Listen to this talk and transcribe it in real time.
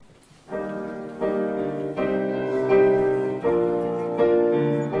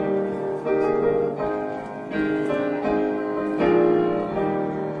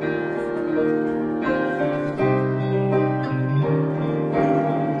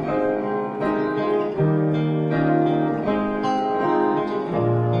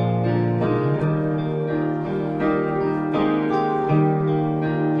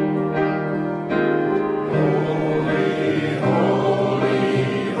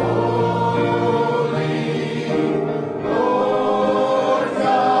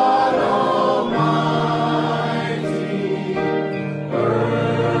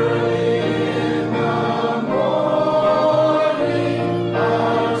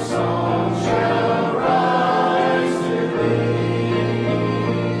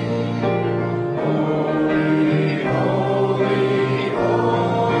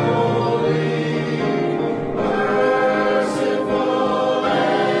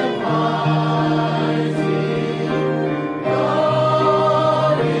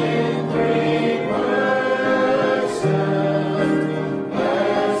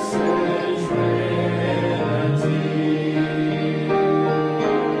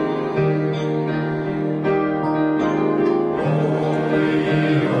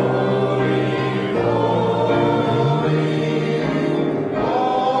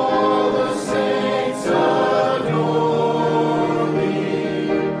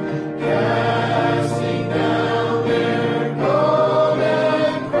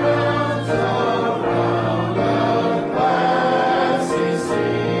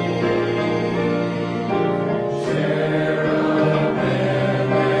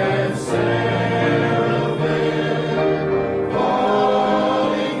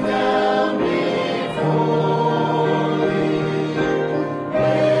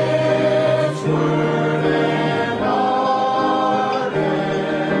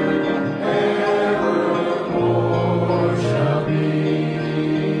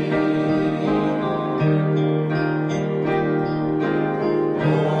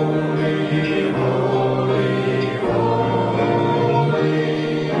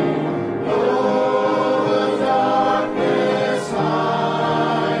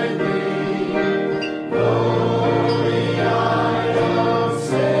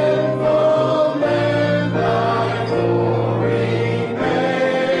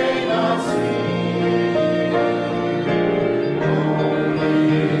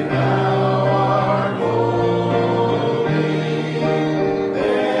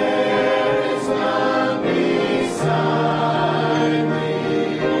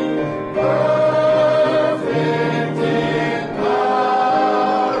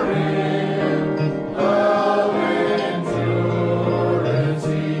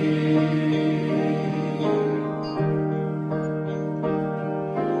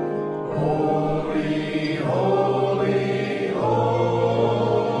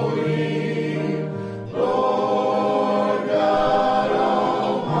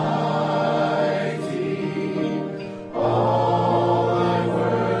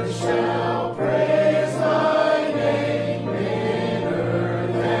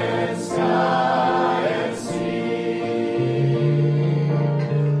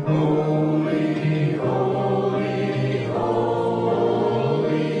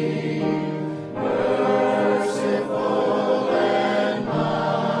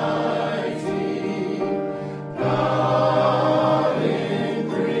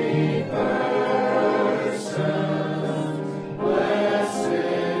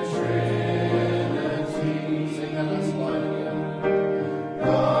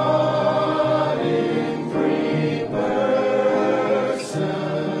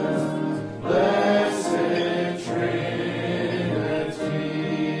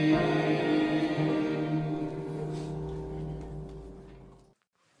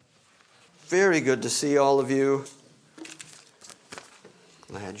very good to see all of you.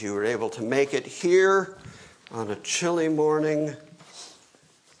 Glad you were able to make it here on a chilly morning.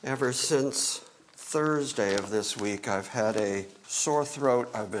 Ever since Thursday of this week, I've had a sore throat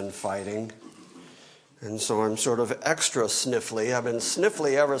I've been fighting. And so I'm sort of extra sniffly. I've been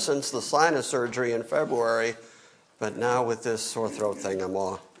sniffly ever since the sinus surgery in February. But now with this sore throat thing, I'm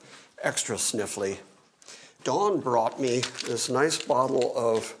all extra sniffly. Dawn brought me this nice bottle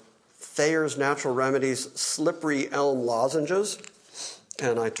of Thayer's Natural Remedies Slippery Elm Lozenges.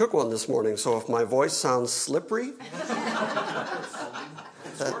 And I took one this morning, so if my voice sounds slippery,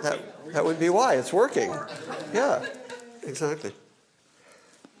 that would be why. It's working. Yeah, exactly.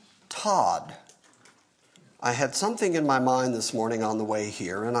 Todd. I had something in my mind this morning on the way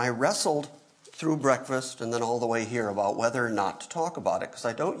here, and I wrestled through breakfast and then all the way here about whether or not to talk about it, because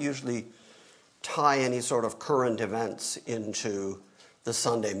I don't usually tie any sort of current events into the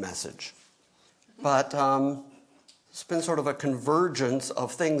Sunday message. But it's been sort of a convergence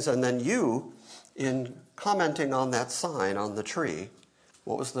of things, and then you, in commenting on that sign on the tree,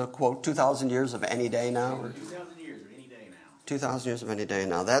 what was the quote, 2,000 years of any day now? 2,000 years of any day now. 2,000 years of any day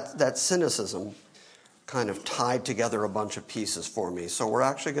now. That cynicism kind of tied together a bunch of pieces for me. So we're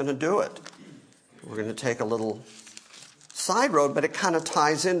actually going to do it. We're going to take a little side road, but it kind of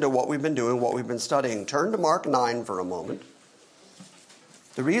ties into what we've been doing, what we've been studying. Turn to Mark 9 for a moment.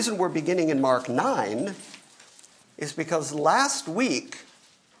 The reason we're beginning in Mark 9 is because last week,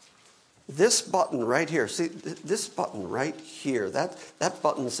 this button right here, see this button right here, that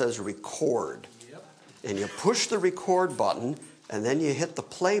button says record. Yep. And you push the record button, and then you hit the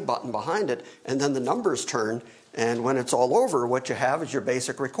play button behind it, and then the numbers turn, and when it's all over, what you have is your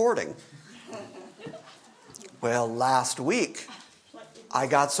basic recording. Well, last week, I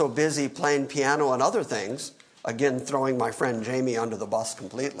got so busy playing piano and other things, again, throwing my friend Jamie under the bus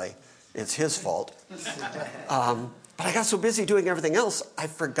completely. It's his fault. But I got so busy doing everything else, I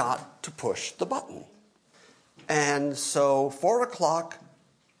forgot to push the button. And so 4 o'clock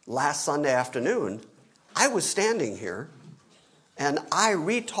last Sunday afternoon, I was standing here, and I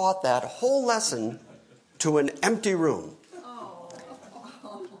retaught that whole lesson to an empty room.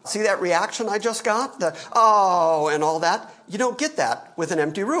 See that reaction I just got? The, oh, and all that? You don't get that with an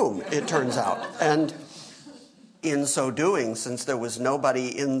empty room, it turns out. And in so doing, since there was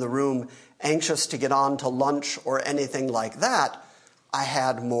nobody in the room anxious to get on to lunch or anything like that, I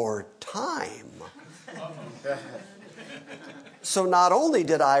had more time. So not only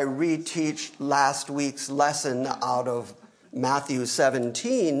did I reteach last week's lesson out of Matthew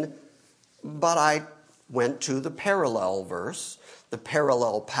 17, but I went to the parallel verse, the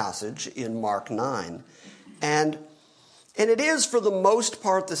parallel passage in Mark 9. And it is, for the most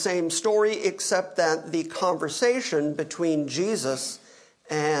part, the same story, except that the conversation between Jesus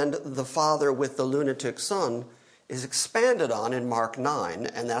and the father with the lunatic son is expanded on in Mark 9,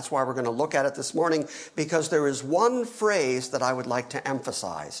 and that's why we're going to look at it this morning, because there is one phrase that I would like to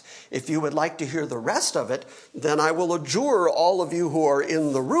emphasize. If you would like to hear the rest of it, then I will adjure all of you who are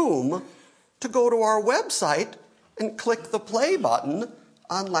in the room to go to our website and click the play button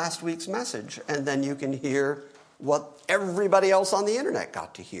on last week's message, and then you can hear what everybody else on the internet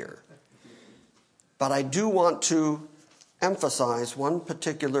got to hear. But I do want to emphasize one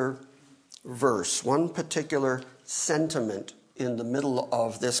particular verse, one particular sentiment in the middle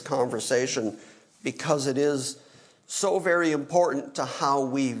of this conversation, because it is so very important to how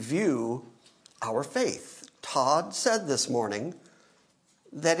we view our faith. Todd said this morning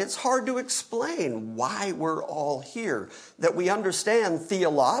that it's hard to explain why we're all here, that we understand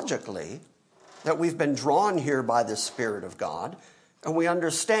theologically that we've been drawn here by the Spirit of God, and we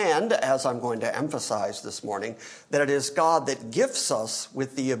understand, as I'm going to emphasize this morning, that it is God that gifts us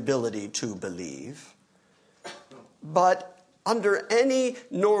with the ability to believe. But under any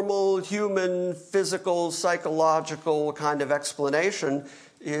normal human, physical, psychological kind of explanation,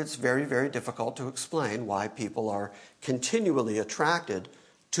 it's very, very difficult to explain why people are continually attracted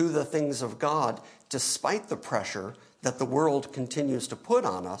to the things of God, despite the pressure that the world continues to put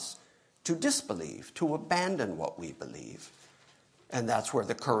on us to disbelieve, to abandon what we believe. And that's where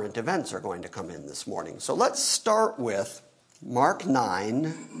the current events are going to come in this morning. So let's start with Mark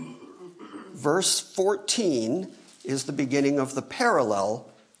 9, verse 14 is the beginning of the parallel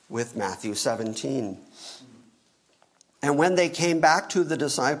with Matthew 17. And when they came back to the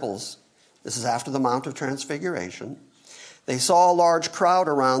disciples, this is after the Mount of Transfiguration, they saw a large crowd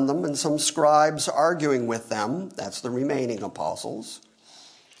around them and some scribes arguing with them. That's the remaining apostles.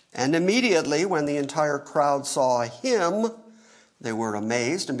 And immediately, when the entire crowd saw him, they were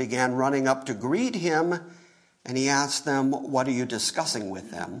amazed and began running up to greet him. And he asked them, "What are you discussing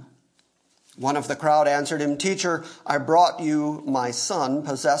with them?" One of the crowd answered him, "Teacher, I brought you my son,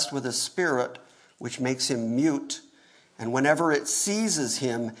 possessed with a spirit which makes him mute. And whenever it seizes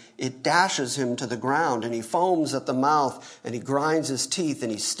him, it dashes him to the ground, and he foams at the mouth, and he grinds his teeth,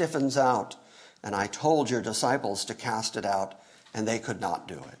 and he stiffens out. And I told your disciples to cast it out, and they could not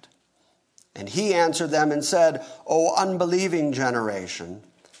do it." And he answered them and said, "O unbelieving generation,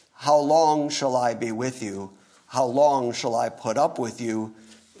 how long shall I be with you? How long shall I put up with you?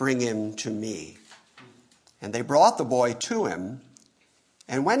 Bring him to me." And they brought the boy to him.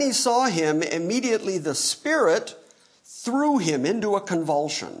 And when he saw him, immediately the spirit threw him into a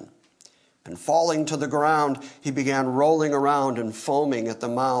convulsion. And falling to the ground, he began rolling around and foaming at the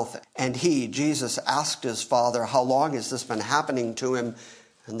mouth. And he, Jesus, asked his father, "How long has this been happening to him?"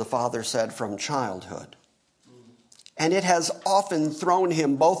 And the father said, "From childhood. And it has often thrown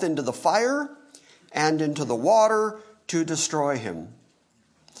him both into the fire and into the water to destroy him.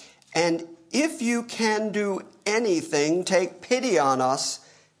 And if you can do anything, take pity on us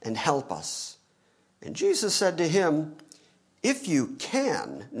and help us." And Jesus said to him, "If you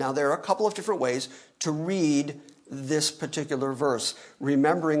can." Now, there are a couple of different ways to read this particular verse,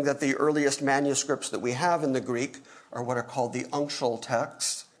 remembering that the earliest manuscripts that we have in the Greek are what are called the uncial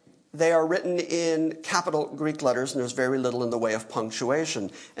texts. They are written in capital Greek letters, and there's very little in the way of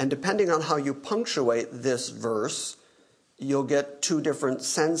punctuation. And depending on how you punctuate this verse, you'll get two different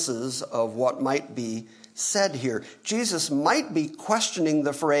senses of what might be said here. Jesus might be questioning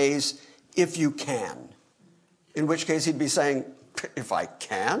the phrase, "if you can," in which case he'd be saying, "If I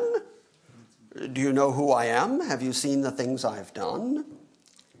can? Do you know who I am? Have you seen the things I've done?"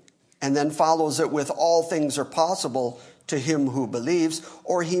 And then follows it with, "All things are possible to him who believes."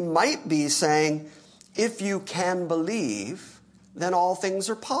 Or he might be saying, "If you can believe, then all things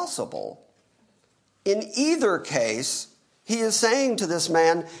are possible." In either case, he is saying to this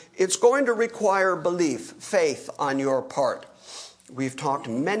man, it's going to require belief, faith on your part. We've talked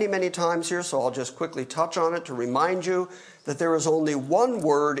many, many times here, so I'll just quickly touch on it to remind you that there is only one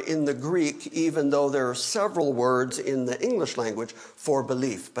word in the Greek, even though there are several words in the English language for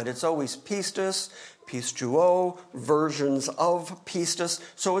belief. But it's always pistis, pistuo, versions of pistis,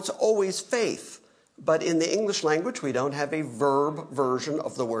 so it's always faith. But in the English language, we don't have a verb version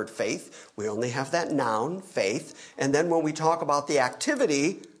of the word faith. We only have that noun, faith. And then when we talk about the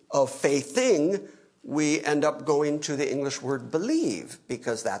activity of faithing, we end up going to the English word believe,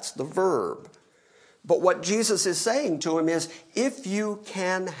 because that's the verb. But what Jesus is saying to him is, if you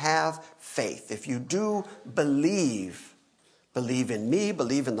can have faith, if you do believe in me,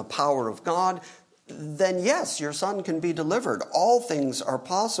 believe in the power of God, then yes, your son can be delivered. All things are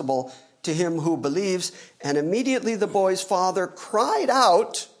possible to him who believes. And immediately the boy's father cried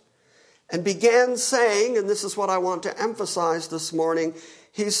out and began saying, and this is what I want to emphasize this morning,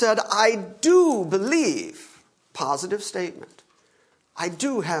 he said, "I do believe." Positive statement. I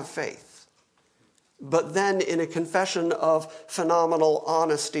do have faith. But then in a confession of phenomenal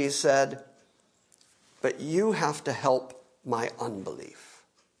honesty said, "But you have to help my unbelief."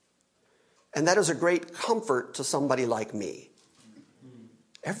 And that is a great comfort to somebody like me.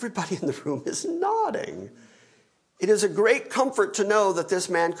 Everybody in the room is nodding. It is a great comfort to know that this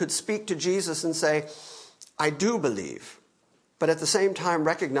man could speak to Jesus and say, "I do believe," but at the same time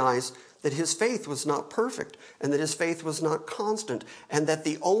recognize that his faith was not perfect and that his faith was not constant, and that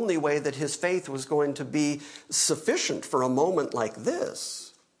the only way that his faith was going to be sufficient for a moment like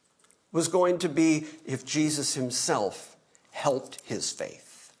this was going to be if Jesus himself helped his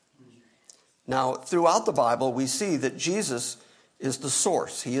faith. Now, throughout the Bible, we see that Jesus is the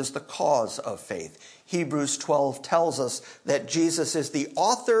source. He is the cause of faith. Hebrews 12 tells us that Jesus is the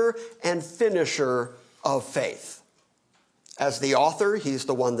author and finisher of faith. As the author, he's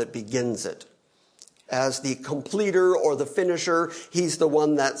the one that begins it. As the completer or the finisher, he's the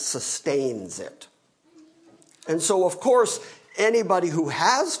one that sustains it. And so, of course, anybody who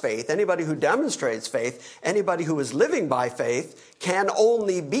has faith, anybody who demonstrates faith, anybody who is living by faith can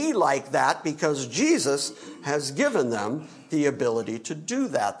only be like that because Jesus has given them the ability to do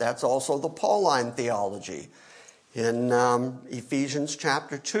that. That's also the Pauline theology. In Ephesians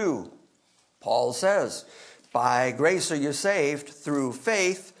chapter 2, Paul says, "By grace are you saved through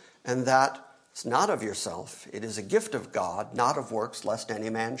faith, and that is not of yourself. It is a gift of God, not of works, lest any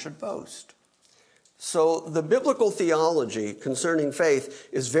man should boast." So the biblical theology concerning faith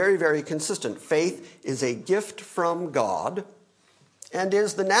is very, very consistent. Faith is a gift from God and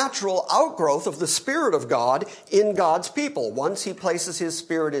is the natural outgrowth of the Spirit of God in God's people. Once he places his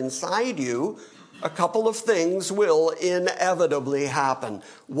Spirit inside you, a couple of things will inevitably happen.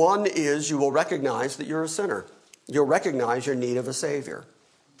 One is you will recognize that you're a sinner. You'll recognize your need of a Savior.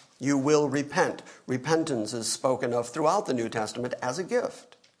 You will repent. Repentance is spoken of throughout the New Testament as a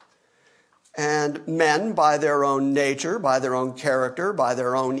gift. And men, by their own nature, by their own character, by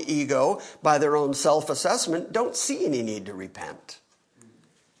their own ego, by their own self-assessment, don't see any need to repent.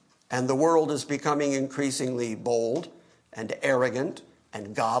 And the world is becoming increasingly bold and arrogant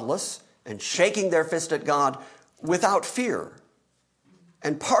and godless and shaking their fist at God without fear.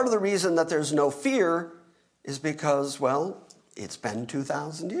 And part of the reason that there's no fear is because, well, it's been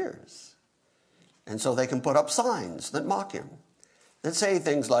 2,000 years. And so they can put up signs that mock him, that say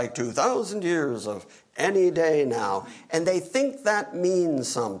things like 2,000 years of any day now. And they think that means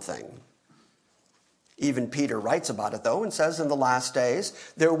something. Even Peter writes about it, though, and says in the last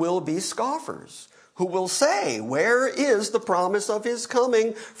days, there will be scoffers who will say, where is the promise of his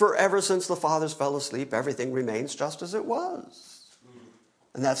coming? For ever since the fathers fell asleep, everything remains just as it was.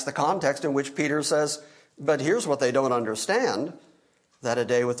 And that's the context in which Peter says, but here's what they don't understand, that a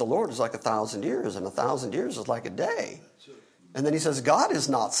day with the Lord is like 1,000 years, and 1,000 years is like a day. And then he says, God is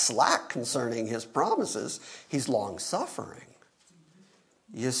not slack concerning his promises. He's long-suffering.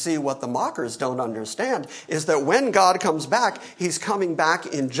 You see, what the mockers don't understand is that when God comes back, he's coming back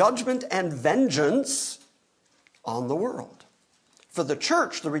in judgment and vengeance on the world. For the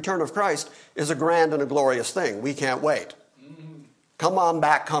church, the return of Christ is a grand and a glorious thing. We can't wait. Come on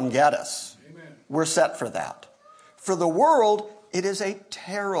back, come get us. Amen. We're set for that. For the world, it is a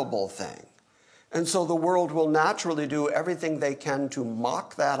terrible thing. And so the world will naturally do everything they can to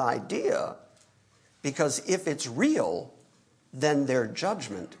mock that idea, because if it's real, then their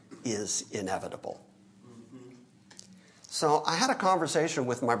judgment is inevitable. So I had a conversation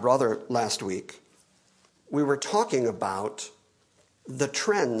with my brother last week. We were talking about the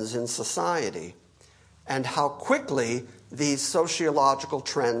trends in society and how quickly these sociological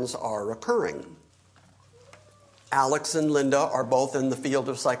trends are occurring. Alex and Linda are both in the field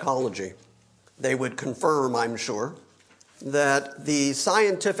of psychology. They would confirm, I'm sure, that the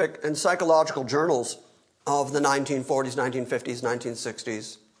scientific and psychological journals of the 1940s, 1950s,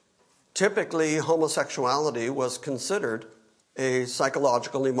 1960s, typically homosexuality was considered a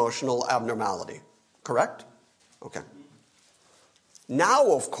psychological, emotional abnormality. Correct? Okay.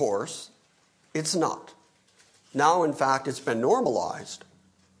 Now, of course, it's not. Now, in fact, it's been normalized,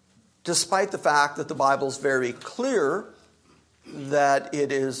 despite the fact that the Bible's very clear that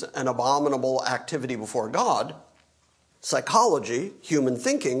it is an abominable activity before God. Psychology, human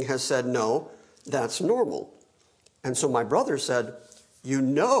thinking, has said, no, that's normal. And so my brother said, you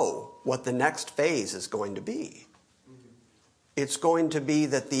know what the next phase is going to be. It's going to be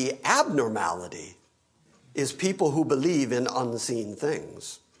that the abnormality is people who believe in unseen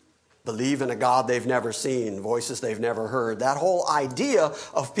things, believe in a God they've never seen, voices they've never heard. That whole idea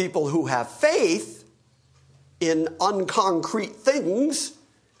of people who have faith in unconcrete things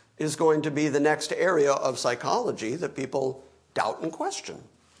is going to be the next area of psychology that people doubt and question.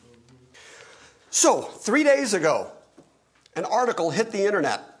 So, 3 days ago, an article hit the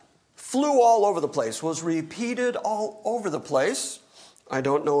internet, flew all over the place, was repeated all over the place. I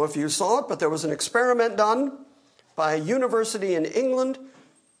don't know if you saw it, but there was an experiment done by a university in England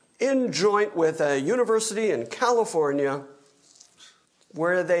in joint with a university in California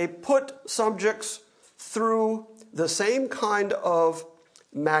where they put subjects through the same kind of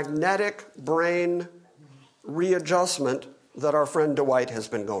magnetic brain readjustment that our friend Dwight has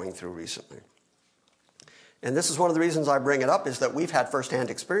been going through recently. And this is one of the reasons I bring it up, is that we've had firsthand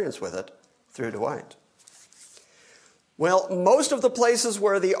experience with it through Dwight. Well, most of the places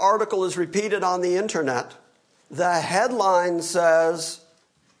where the article is repeated on the internet, the headline says,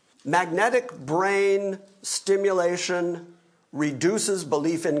 magnetic brain stimulation reduces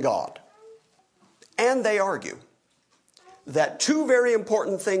belief in God. And they argue that two very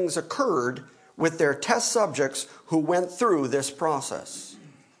important things occurred with their test subjects who went through this process.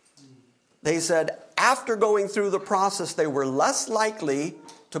 They said after going through the process, they were less likely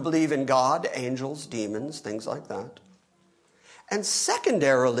to believe in God, angels, demons, things like that. And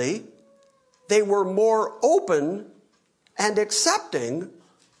secondarily, they were more open and accepting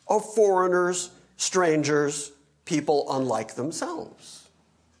of foreigners, strangers, people unlike themselves.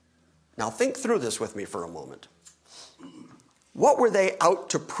 Now think through this with me for a moment. What were they out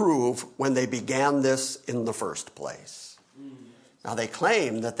to prove when they began this in the first place? Now they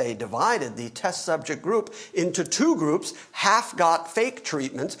claim that they divided the test subject group into two groups. Half got fake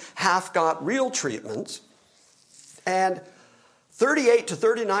treatments, half got real treatments. And 38 to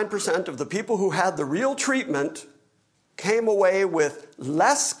 39% of the people who had the real treatment came away with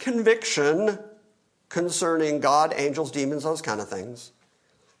less conviction concerning God, angels, demons, those kind of things.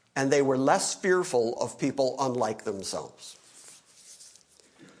 And they were less fearful of people unlike themselves.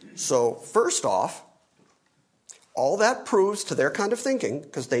 So first off, all that proves to their kind of thinking,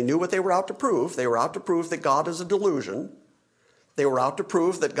 because they knew what they were out to prove. They were out to prove that God is a delusion. They were out to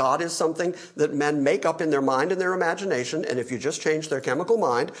prove that God is something that men make up in their mind and their imagination, and if you just change their chemical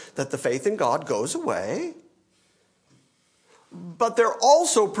mind, that the faith in God goes away. But they're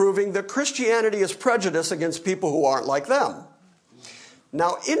also proving that Christianity is prejudice against people who aren't like them.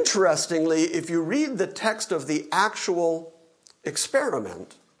 Now, interestingly, if you read the text of the actual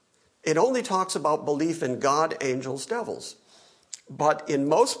experiment, it only talks about belief in God, angels, devils. But in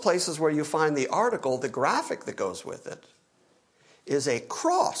most places where you find the article, the graphic that goes with it is a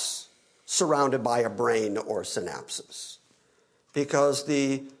cross surrounded by a brain or synapses. Because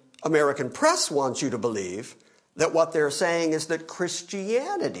the American press wants you to believe that what they're saying is that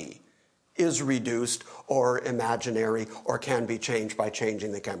Christianity is reduced or imaginary or can be changed by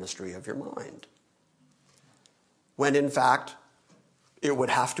changing the chemistry of your mind. When in fact, it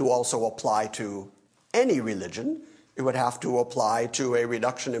would have to also apply to any religion. It would have to apply to a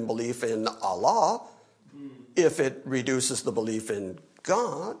reduction in belief in Allah if it reduces the belief in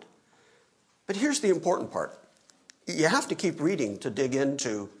God. But here's the important part. You have to keep reading to dig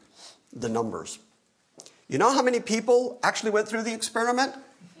into the numbers. You know how many people actually went through the experiment?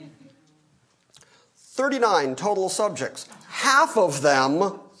 39 total subjects. Half of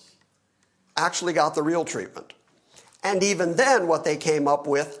them actually got the real treatment. And even then, what they came up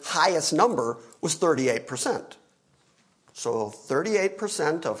with, highest number, was 38%. So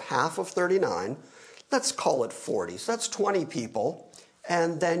 38% of half of 39, let's call it 40. So that's 20 people.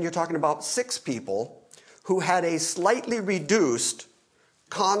 And then you're talking about 6 people who had a slightly reduced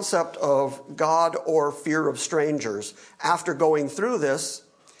concept of God or fear of strangers after going through this.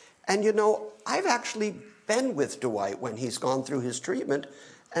 And you know, I've actually been with Dwight when he's gone through his treatment,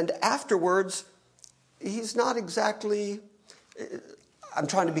 and afterwards, he's not exactly, I'm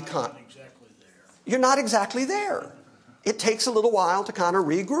trying to be kind. You're not exactly there. It takes a little while to kind of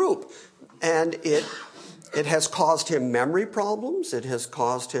regroup. And it has caused him memory problems. It has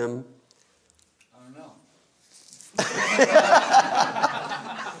caused him... I don't know.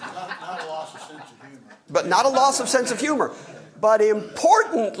 Not a loss of sense of humor. But not a loss of sense of humor. But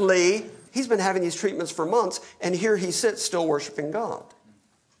importantly, he's been having these treatments for months, and here he sits still worshiping God.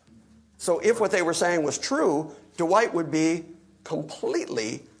 So if what they were saying was true, Dwight would be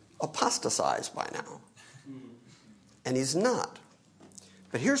completely apostatized by now. And he's not.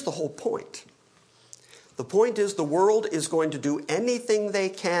 But here's the whole point. The point is the world is going to do anything they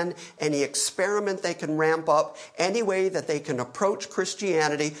can, any experiment they can ramp up, any way that they can approach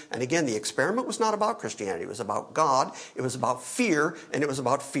Christianity. And again, the experiment was not about Christianity. It was about God. It was about fear, and it was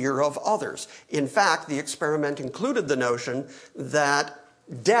about fear of others. In fact, the experiment included the notion that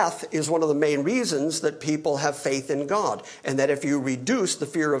death is one of the main reasons that people have faith in God, and that if you reduce the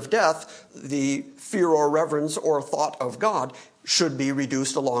fear of death, the fear or reverence or thought of God should be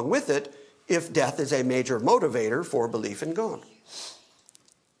reduced along with it if death is a major motivator for belief in God.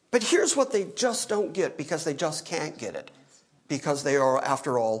 But here's what they just don't get, because they just can't get it, because they are,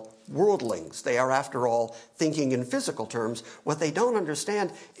 after all, worldlings. They are, after all, thinking in physical terms. What they don't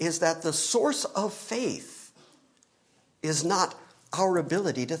understand is that the source of faith is not our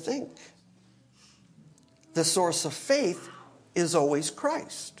ability to think. The source of faith is always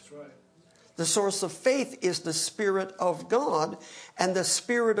Christ. That's right. The source of faith is the Spirit of God, and the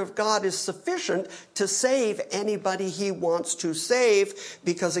Spirit of God is sufficient to save anybody he wants to save,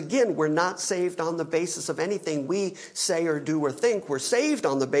 because again, we're not saved on the basis of anything we say or do or think. We're saved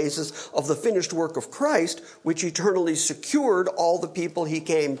on the basis of the finished work of Christ, which eternally secured all the people he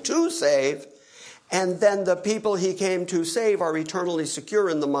came to save. And then the people he came to save are eternally secure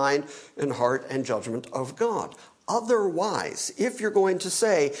in the mind and heart and judgment of God. Otherwise, if you're going to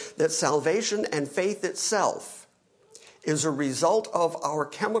say that salvation and faith itself is a result of our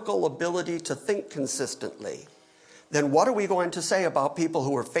chemical ability to think consistently, then what are we going to say about people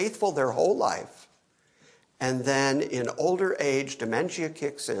who are faithful their whole life, and then in older age, dementia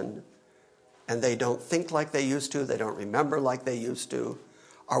kicks in, and they don't think like they used to, they don't remember like they used to?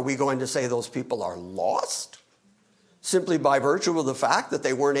 Are we going to say those people are lost simply by virtue of the fact that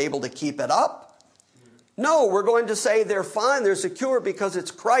they weren't able to keep it up? No, we're going to say they're fine, they're secure, because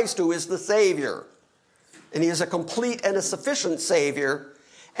it's Christ who is the Savior. And he is a complete and a sufficient Savior,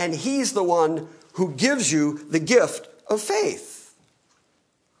 and he's the one who gives you the gift of faith.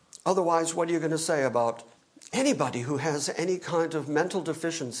 Otherwise, what are you going to say about anybody who has any kind of mental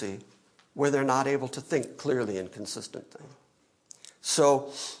deficiency where they're not able to think clearly and consistently?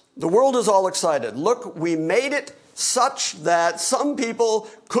 So the world is all excited. Look, we made it such that some people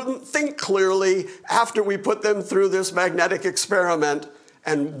couldn't think clearly after we put them through this magnetic experiment,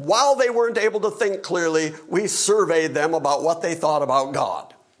 And while they weren't able to think clearly, we surveyed them about what they thought about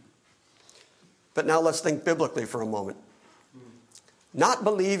God. But now let's think biblically for a moment. Not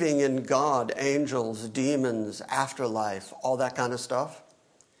believing in God, angels, demons, afterlife, all that kind of stuff,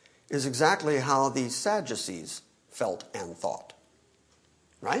 is exactly how the Sadducees felt and thought.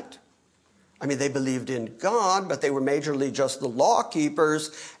 Right? I mean, they believed in God, but they were majorly just the law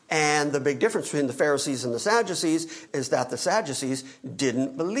keepers. And the big difference between the Pharisees and the Sadducees is that the Sadducees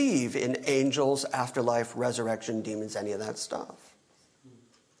didn't believe in angels, afterlife, resurrection, demons, any of that stuff.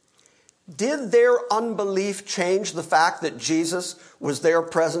 Did their unbelief change the fact that Jesus was there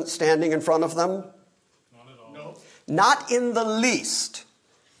present, standing in front of them? Not at all. No. Not in the least.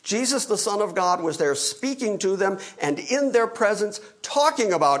 Jesus, the Son of God, was there speaking to them and in their presence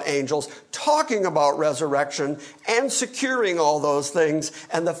talking about angels, talking about resurrection, and securing all those things.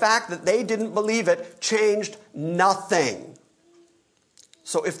 And the fact that they didn't believe it changed nothing.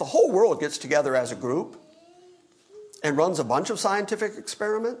 So if the whole world gets together as a group and runs a bunch of scientific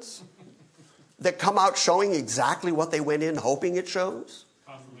experiments that come out showing exactly what they went in hoping it shows,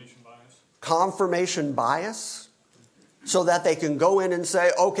 confirmation bias, so that they can go in and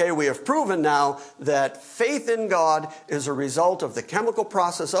say, okay, we have proven now that faith in God is a result of the chemical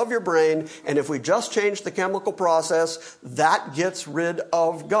process of your brain, and if we just change the chemical process, that gets rid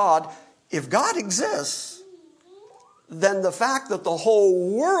of God. If God exists, then the fact that the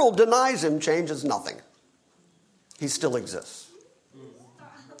whole world denies him changes nothing. He still exists.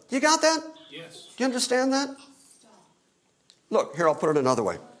 You got that? Yes. Do you understand that? Look, here, I'll put it another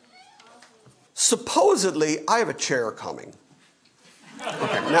way. Supposedly, I have a chair coming.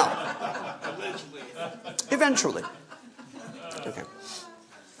 Okay, now. Eventually. Okay.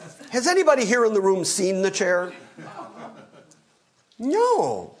 Has anybody here in the room seen the chair?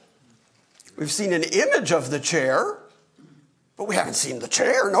 No. We've seen an image of the chair, but we haven't seen the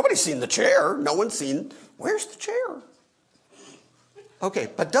chair. Nobody's seen the chair. No one's seen, where's the chair? Okay,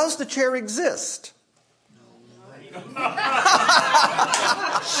 but does the chair exist?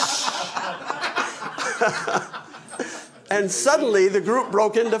 And suddenly the group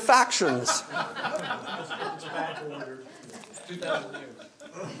broke into factions.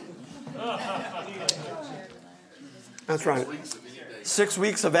 That's right. 6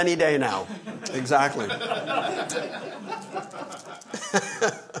 weeks of any day now. Exactly.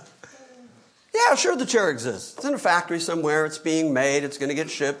 Yeah, sure, the chair exists. It's in a factory somewhere. It's being made. It's going to get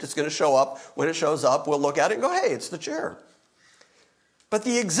shipped. It's going to show up. When it shows up, we'll look at it and go, hey, it's the chair. But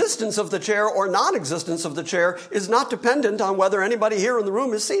the existence of the chair or non-existence of the chair is not dependent on whether anybody here in the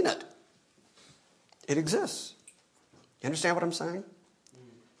room has seen it. It exists. You understand what I'm saying?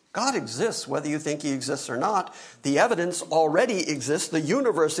 God exists, whether you think he exists or not. The evidence already exists. The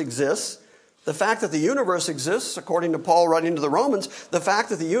universe exists. The fact that the universe exists, according to Paul writing to the Romans, the fact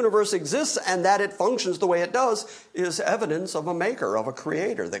that the universe exists and that it functions the way it does is evidence of a maker, of a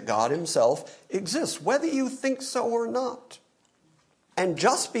creator, that God himself exists, whether you think so or not. And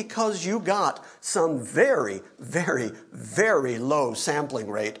just because you got some very, very, very low sampling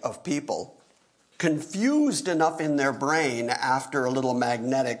rate of people confused enough in their brain after a little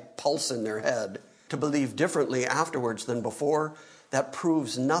magnetic pulse in their head to believe differently afterwards than before, that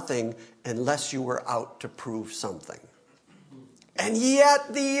proves nothing unless you were out to prove something. And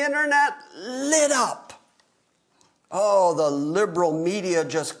yet the internet lit up. Oh, the liberal media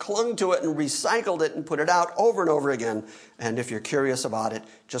just clung to it and recycled it and put it out over and over again. And if you're curious about it,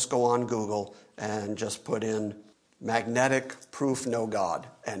 just go on Google and just put in magnetic proof no God,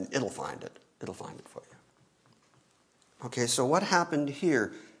 and it'll find it. It'll find it for you. Okay, so what happened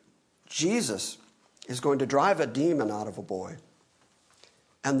here? Jesus is going to drive a demon out of a boy,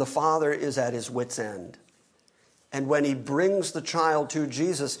 and the father is at his wit's end. And when he brings the child to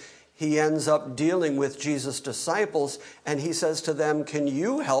Jesus, he ends up dealing with Jesus' disciples, and he says to them, can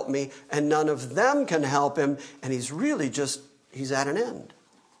you help me? And none of them can help him, and he's at an end.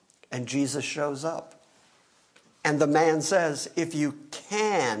 And Jesus shows up. And the man says, if you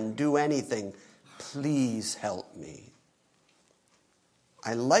can do anything, please help me.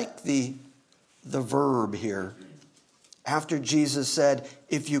 I like the verb here. After Jesus said,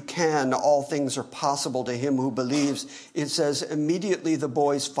 if you can, all things are possible to him who believes, it says, immediately the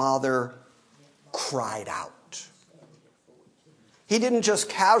boy's father cried out. He didn't just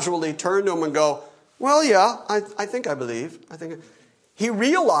casually turn to him and go, well, yeah, I think I believe. He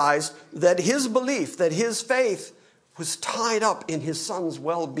realized that his belief, that his faith was tied up in his son's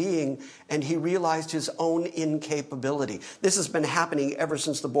well-being, and he realized his own incapability. This has been happening ever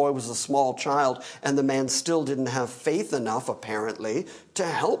since the boy was a small child, and the man still didn't have faith enough, apparently, to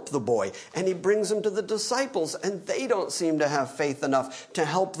help the boy. And he brings him to the disciples, and they don't seem to have faith enough to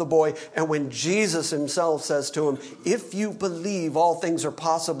help the boy. And when Jesus himself says to him, "If you believe, all things are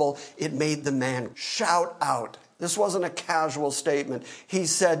possible," it made the man shout out. This wasn't a casual statement. He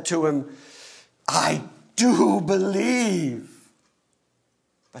said to him, "I do believe,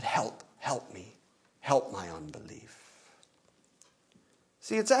 but help me, help my unbelief."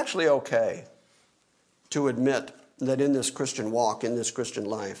 See, it's actually okay to admit that in this Christian walk, in this Christian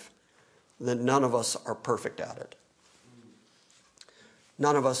life, that none of us are perfect at it.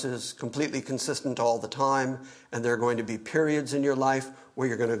 None of us is completely consistent all the time, and there are going to be periods in your life where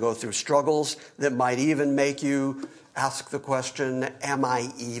you're going to go through struggles that might even make you ask the question, am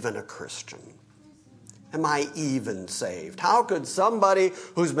I even a Christian? Am I even saved? How could somebody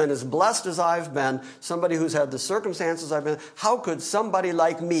who's been as blessed as I've been, somebody who's had the circumstances I've been, how could somebody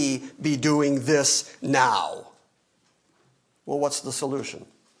like me be doing this now? Well, what's the solution?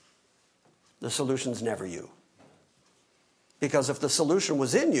 The solution's never you. Because if the solution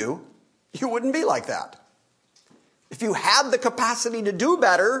was in you, you wouldn't be like that. If you had the capacity to do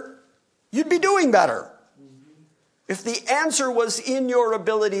better, you'd be doing better. If the answer was in your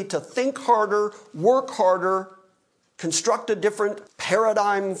ability to think harder, work harder, construct a different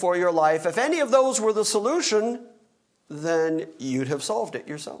paradigm for your life, if any of those were the solution, then you'd have solved it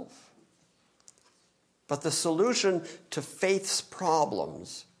yourself. But the solution to faith's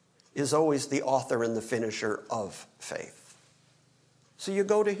problems is always the author and the finisher of faith. So you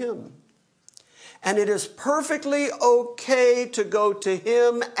go to him. And it is perfectly okay to go to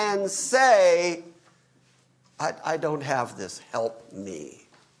him and say, I don't have this. Help me.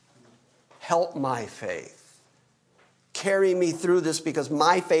 Help my faith. Carry me through this because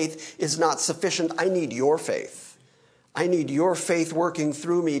my faith is not sufficient. I need your faith. I need your faith working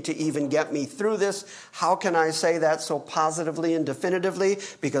through me to even get me through this. How can I say that so positively and definitively?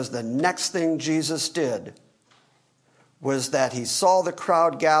 Because the next thing Jesus did was that he saw the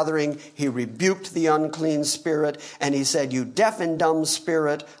crowd gathering, he rebuked the unclean spirit, and he said, "You deaf and dumb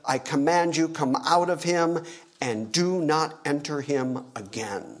spirit, I command you, come out of him and do not enter him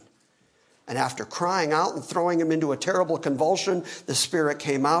again." And after crying out and throwing him into a terrible convulsion, the spirit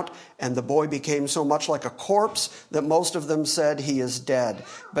came out, and the boy became so much like a corpse that most of them said, "He is dead."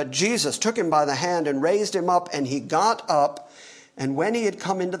 But Jesus took him by the hand and raised him up, and he got up. And when he had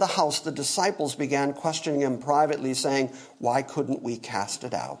come into the house, the disciples began questioning him privately, saying, "Why couldn't we cast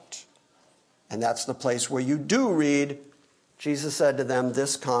it out?" And that's the place where you do read, Jesus said to them,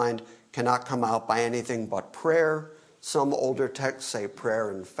 "This kind cannot come out by anything but prayer." Some older texts say prayer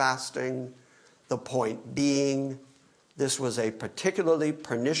and fasting. The point being, this was a particularly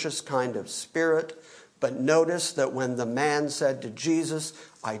pernicious kind of spirit. But notice that when the man said to Jesus,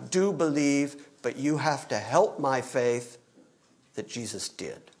 "I do believe, but you have to help my faith," that Jesus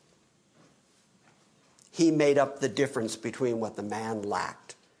did. He made up the difference between what the man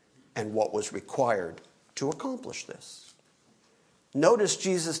lacked and what was required to accomplish this. Notice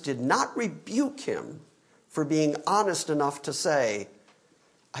Jesus did not rebuke him for being honest enough to say,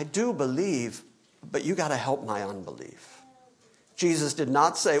 "I do believe, but you got to help my unbelief." Jesus did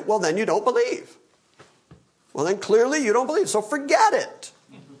not say, "Well, then you don't believe. Well, then clearly you don't believe, so forget it."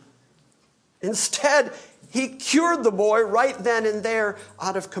 Instead, he cured the boy right then and there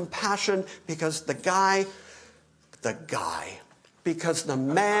out of compassion because the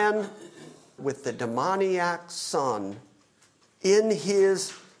man with the demoniac son, in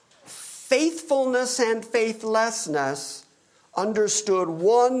his faithfulness and faithlessness, understood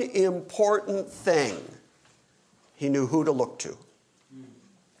one important thing. He knew who to look to.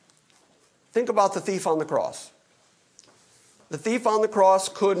 Think about the thief on the cross. The thief on the cross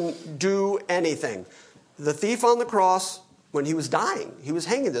couldn't do anything. The thief on the cross, when he was dying, he was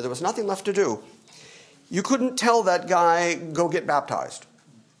hanging there. There was nothing left to do. You couldn't tell that guy, "Go get baptized."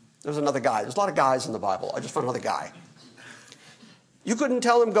 There's another guy. There's a lot of guys in the Bible. I just found another guy. You couldn't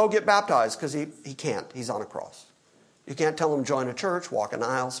tell him, "Go get baptized," because he can't. He's on a cross. You can't tell him, "Join a church, walk an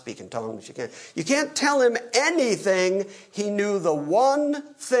aisle, speak in tongues." You can't tell him anything. He knew the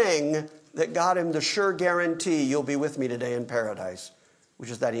one thing that got him the sure guarantee, "You'll be with me today in paradise," which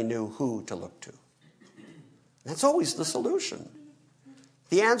is that he knew who to look to. That's always the solution.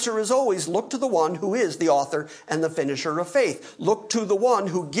 The answer is always look to the one who is the author and the finisher of faith. Look to the one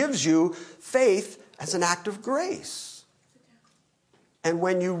who gives you faith as an act of grace. And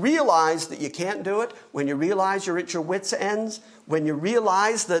when you realize that you can't do it, when you realize you're at your wits' ends, when you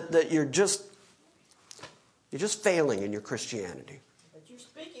realize that you're just You're just failing in your Christianity. But you're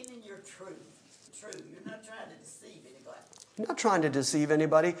speaking in your truth. True. You're not trying to deceive anybody. You're not trying to deceive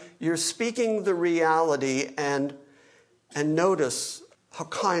anybody. You're speaking the reality, and notice how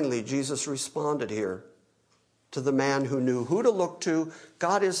kindly Jesus responded here to the man who knew who to look to,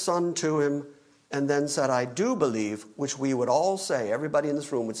 got his son to him, and then said, I do believe, which we would all say, everybody in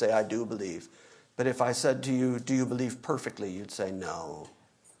this room would say, I do believe. But if I said to you, do you believe perfectly? You'd say, no.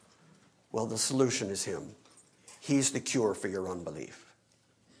 Well, the solution is him. He's the cure for your unbelief.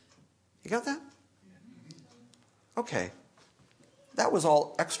 You got that? Okay. That was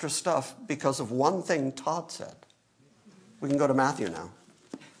all extra stuff because of one thing Todd said. We can go to Matthew now.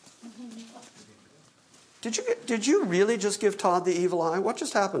 Did you really just give Todd the evil eye? What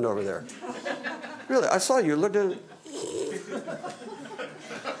just happened over there? Really, I saw you looked at it.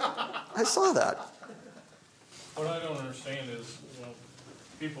 I saw that. What I don't understand is,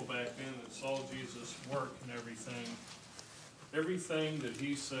 people back then that saw Jesus work and everything that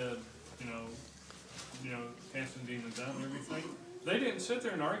he said, casting demons out and everything, they didn't sit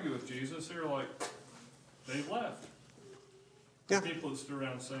there and argue with Jesus. They were like, they left. Yeah. The people that stood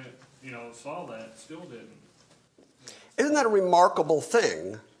around saying, saw that, still didn't. Isn't that a remarkable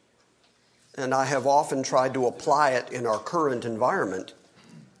thing? And I have often tried to apply it in our current environment,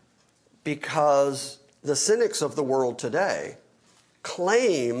 because the cynics of the world today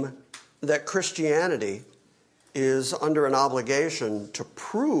claim that Christianity is under an obligation to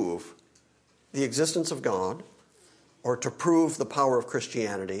prove the existence of God or to prove the power of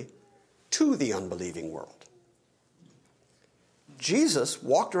Christianity to the unbelieving world. Jesus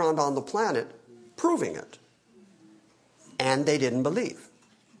walked around on the planet proving it, and they didn't believe.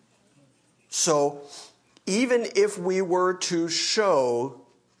 So even if we were to show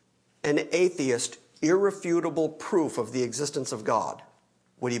an atheist irrefutable proof of the existence of God,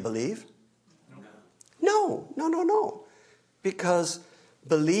 would he believe? No. Because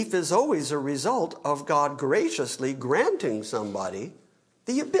belief is always a result of God graciously granting somebody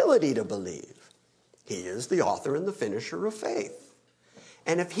the ability to believe. He is the author and the finisher of faith.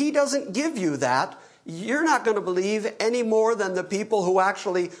 And if he doesn't give you that, you're not going to believe any more than the people who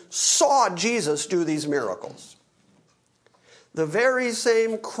actually saw Jesus do these miracles. The very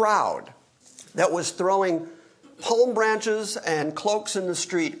same crowd that was throwing palm branches and cloaks in the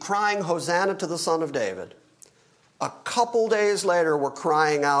street, crying, Hosanna to the Son of David, a couple days later were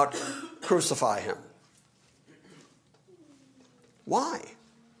crying out, crucify him. Why?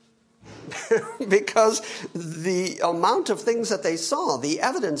 Because the amount of things that they saw, the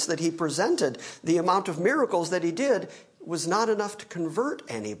evidence that he presented, the amount of miracles that he did was not enough to convert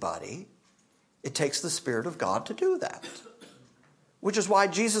anybody. It takes the Spirit of God to do that. Which is why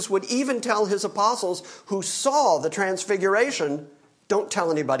Jesus would even tell his apostles who saw the transfiguration, don't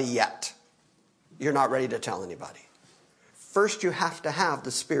tell anybody yet. You're not ready to tell anybody. First, you have to have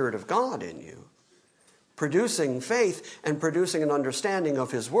the Spirit of God in you, producing faith and producing an understanding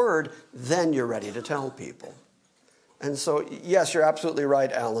of his word, then you're ready to tell people. And so, yes, you're absolutely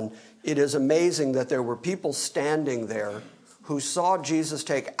right, Alan. It is amazing that there were people standing there who saw Jesus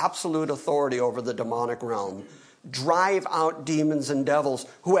take absolute authority over the demonic realm, drive out demons and devils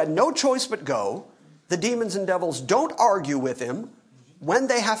who had no choice but go. The demons and devils don't argue with him. When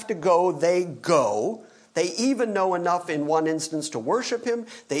they have to go, they go. They even know enough in one instance to worship him.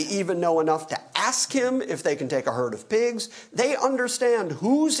 They even know enough to ask him if they can take a herd of pigs. They understand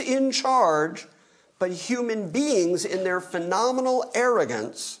who's in charge, but human beings in their phenomenal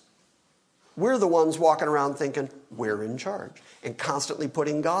arrogance, we're the ones walking around thinking we're in charge and constantly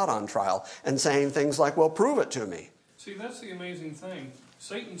putting God on trial and saying things like, well, prove it to me. See, that's the amazing thing.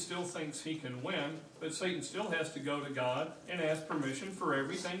 Satan still thinks he can win, but Satan still has to go to God and ask permission for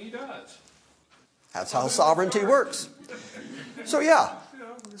everything he does. That's how sovereignty works. So yeah,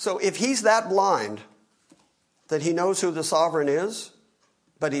 so if he's that blind that he knows who the sovereign is,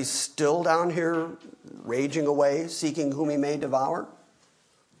 but he's still down here raging away, seeking whom he may devour,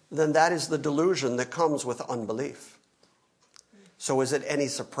 then that is the delusion that comes with unbelief. So is it any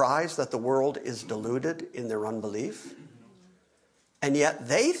surprise that the world is deluded in their unbelief? And yet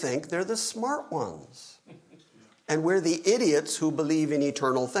they think they're the smart ones. And we're the idiots who believe in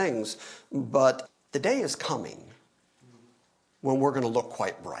eternal things. But the day is coming when we're going to look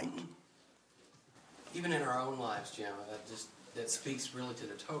quite bright. Even in our own lives, Jim, that speaks really to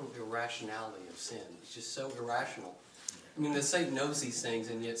the total irrationality of sin. It's just so irrational. I mean, that Satan knows these things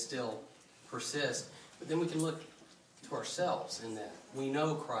and yet still persists. But then we can look to ourselves in that we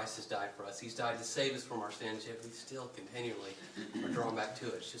know Christ has died for us. He's died to save us from our sins, yet we still continually are drawn back to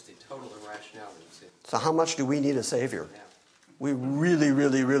it. It's just a total irrationality of sin. So how much do we need a Savior? Yeah. We really,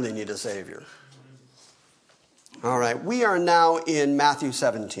 really, really need a Savior. All right, we are now in Matthew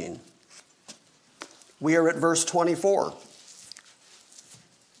 17. We are at verse 24.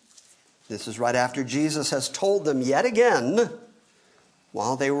 This is right after Jesus has told them yet again,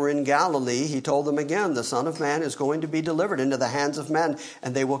 while they were in Galilee, he told them again, the Son of Man is going to be delivered into the hands of men,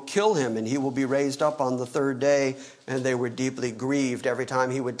 and they will kill him, and he will be raised up on the third day. And they were deeply grieved every time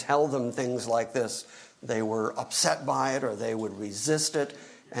he would tell them things like this. They were upset by it, or they would resist it.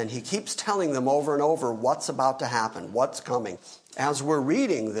 And he keeps telling them over and over what's about to happen, what's coming. As we're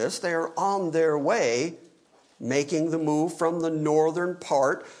reading this, they are on their way, making the move from the northern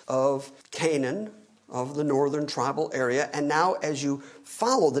part of Canaan, of the northern tribal area. And now as you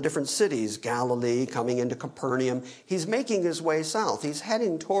follow the different cities, Galilee, coming into Capernaum, he's making his way south. He's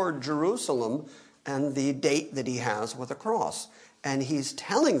heading toward Jerusalem and the date that he has with the cross. And he's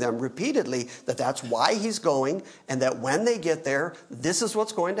telling them repeatedly that that's why he's going, and that when they get there, this is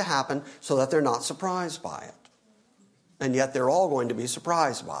what's going to happen, so that they're not surprised by it. And yet they're all going to be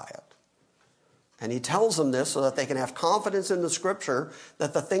surprised by it. And he tells them this so that they can have confidence in the Scripture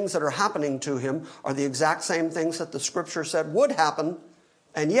that the things that are happening to him are the exact same things that the Scripture said would happen,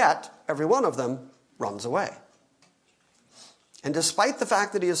 and yet every one of them runs away. And despite the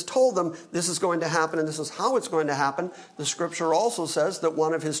fact that he has told them this is going to happen and this is how it's going to happen, the Scripture also says that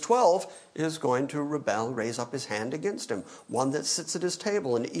one of his 12 is going to rebel, raise up his hand against him, one that sits at his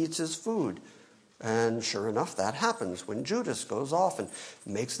table and eats his food. And sure enough, that happens when Judas goes off and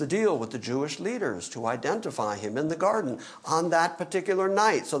makes the deal with the Jewish leaders to identify him in the garden on that particular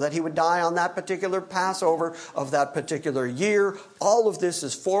night so that he would die on that particular Passover of that particular year. All of this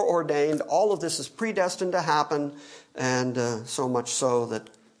is foreordained. All of this is predestined to happen. And so much so that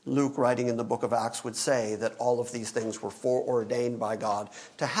Luke, writing in the book of Acts, would say that all of these things were foreordained by God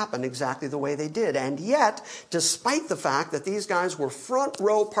to happen exactly the way they did. And yet, despite the fact that these guys were front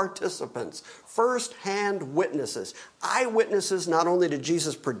row participants, first-hand witnesses, eyewitnesses not only to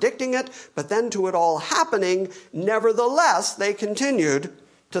Jesus predicting it, but then to it all happening, nevertheless, they continued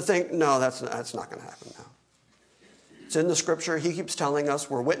to think, no, that's not going to happen now. It's in the Scripture. He keeps telling us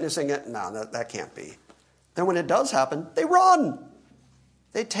we're witnessing it. No, that can't be. Then when it does happen, they run.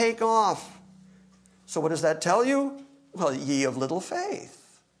 They take off. So what does that tell you? Well, ye of little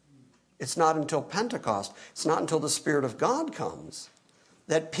faith. It's not until Pentecost, it's not until the Spirit of God comes,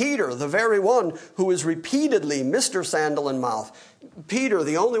 that Peter, the very one who is repeatedly Mr. Sandal in Mouth, Peter,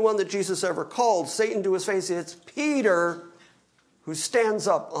 the only one that Jesus ever called Satan to his face, it's Peter who stands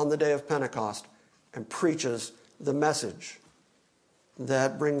up on the day of Pentecost and preaches the message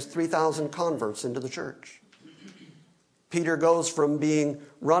that brings 3,000 converts into the church. Peter goes from being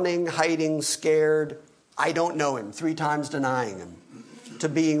running, hiding, scared, I don't know him, 3 times denying him, to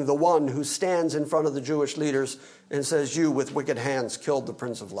being the one who stands in front of the Jewish leaders and says, you with wicked hands killed the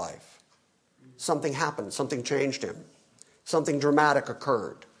Prince of Life. Something happened. Something changed him. Something dramatic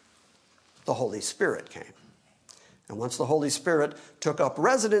occurred. The Holy Spirit came. And once the Holy Spirit took up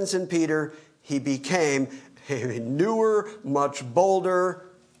residence in Peter, he became a newer, much bolder,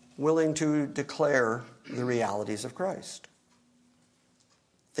 willing to declare the realities of Christ.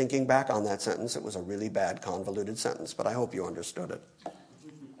 Thinking back on that sentence, it was a really bad, convoluted sentence, but I hope you understood it.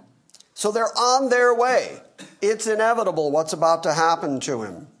 So they're on their way. It's inevitable what's about to happen to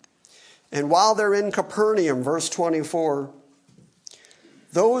him. And while they're in Capernaum, verse 24,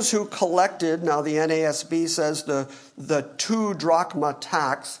 those who collected, now the NASB says the 2 drachma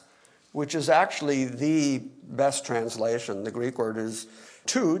tax, which is actually the best translation. The Greek word is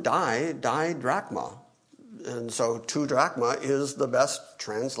 2 drachma. And so 2 drachma is the best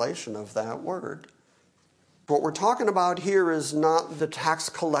translation of that word. What we're talking about here is not the tax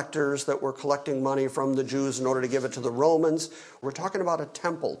collectors that were collecting money from the Jews in order to give it to the Romans. We're talking about a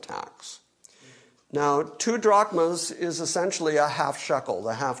temple tax. Now, 2 drachmas is essentially a half shekel,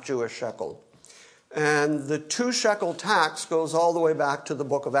 the half Jewish shekel. And the 2 shekel tax goes all the way back to the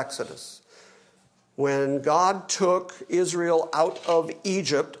book of Exodus. When God took Israel out of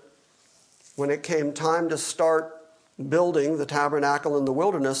Egypt, when it came time to start building the tabernacle in the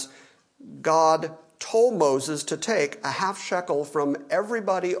wilderness, God told Moses to take a half shekel from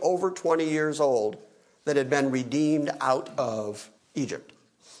everybody over 20 years old that had been redeemed out of Egypt.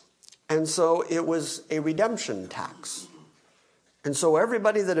 And so it was a redemption tax. And so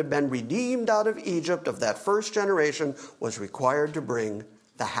everybody that had been redeemed out of Egypt of that first generation was required to bring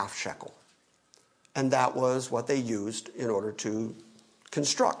the half shekel. And that was what they used in order to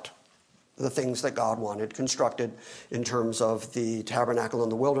construct the things that God wanted constructed in terms of the tabernacle in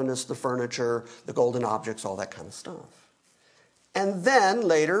the wilderness, the furniture, the golden objects, all that kind of stuff. And then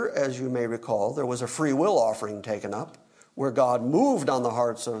later, as you may recall, there was a free will offering taken up, where God moved on the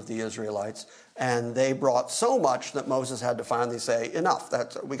hearts of the Israelites, and they brought so much that Moses had to finally say, enough,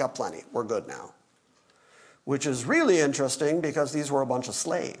 we got plenty, we're good now. Which is really interesting because these were a bunch of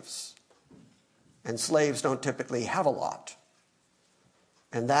slaves. And slaves don't typically have a lot.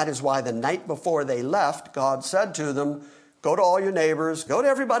 And that is why the night before they left, God said to them, go to all your neighbors, go to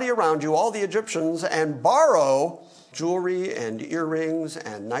everybody around you, all the Egyptians, and borrow jewelry and earrings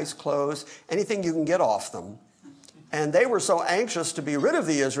and nice clothes, anything you can get off them. And they were so anxious to be rid of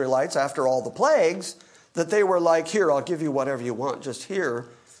the Israelites after all the plagues that they were like, here, I'll give you whatever you want, just here.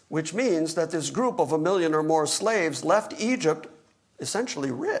 Which means that this group of 1 million or more slaves left Egypt essentially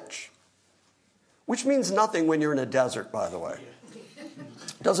rich. Which means nothing when you're in a desert, by the way.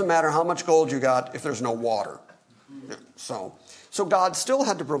 Doesn't matter how much gold you got if there's no water. So God still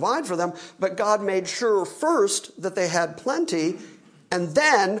had to provide for them, but God made sure first that they had plenty and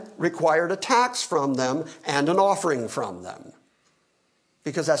then required a tax from them and an offering from them.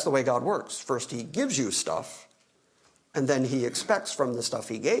 Because that's the way God works. First he gives you stuff, and then he expects from the stuff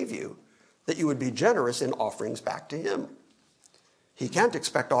he gave you that you would be generous in offerings back to him. He can't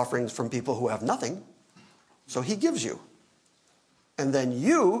expect offerings from people who have nothing, so he gives you. And then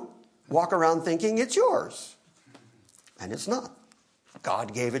you walk around thinking it's yours. And it's not.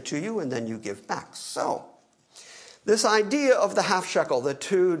 God gave it to you, and then you give back. So, this idea of the half shekel, the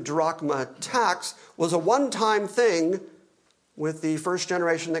 2 drachma tax, was a one-time thing with the first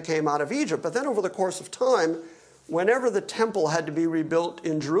generation that came out of Egypt. But then over the course of time, whenever the temple had to be rebuilt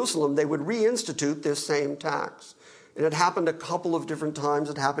in Jerusalem, they would reinstitute this same tax. And it happened a couple of different times.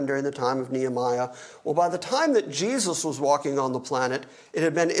 It happened during the time of Nehemiah. Well, by the time that Jesus was walking on the planet, it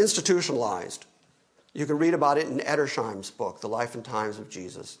had been institutionalized. You can read about it in Edersheim's book, The Life and Times of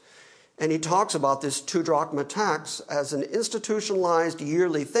Jesus. And he talks about this 2 drachma tax as an institutionalized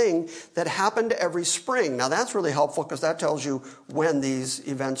yearly thing that happened every spring. Now that's really helpful because that tells you when these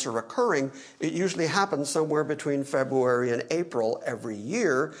events are occurring. It usually happens somewhere between February and April every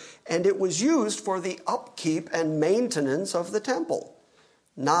year. And it was used for the upkeep and maintenance of the temple.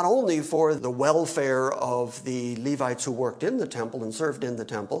 Not only for the welfare of the Levites who worked in the temple and served in the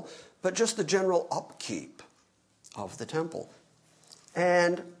temple, but just the general upkeep of the temple.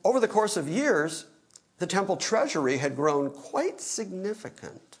 And over the course of years, the temple treasury had grown quite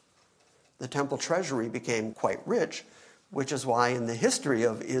significant. The temple treasury became quite rich, which is why in the history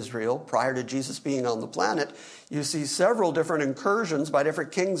of Israel, prior to Jesus being on the planet, you see several different incursions by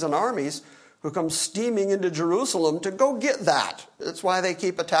different kings and armies who come steaming into Jerusalem to go get that. That's why they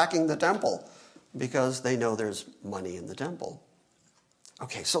keep attacking the temple, because they know there's money in the temple.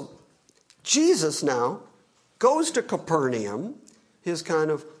 Okay, so Jesus now goes to Capernaum, his kind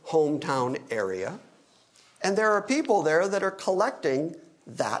of hometown area, and there are people there that are collecting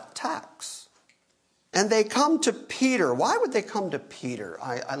that tax. And they come to Peter. Why would they come to Peter?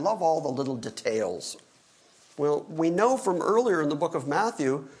 I love all the little details. Well, we know from earlier in the book of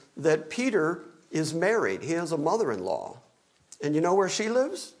Matthew that Peter is married. He has a mother-in-law. And you know where she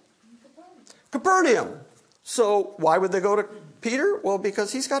lives? Capernaum. So why would they go to Peter? Well,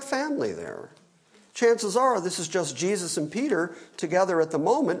 because he's got family there. Chances are this is just Jesus and Peter together at the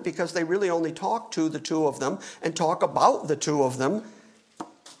moment because they really only talk to the 2 of them and talk about the 2 of them.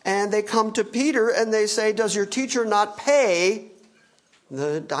 And they come to Peter and they say, does your teacher not pay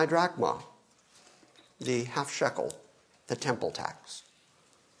the didrachma, the half shekel, the temple tax?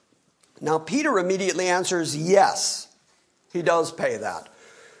 Now Peter immediately answers, yes, he does pay that.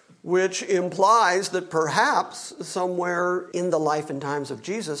 Which implies that perhaps somewhere in the life and times of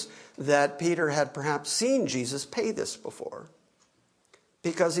Jesus that Peter had perhaps seen Jesus pay this before.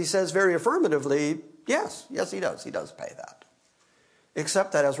 Because he says very affirmatively, yes, he does pay that.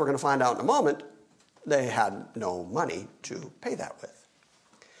 Except that, as we're going to find out in a moment, they had no money to pay that with.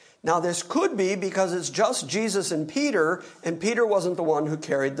 Now this could be because it's just Jesus and Peter wasn't the one who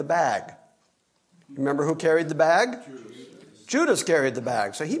carried the bag. Remember who carried the bag? Judas carried the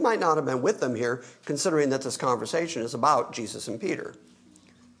bag, so he might not have been with them here, considering that this conversation is about Jesus and Peter.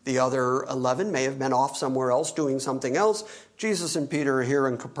 The other 11 may have been off somewhere else doing something else. Jesus and Peter are here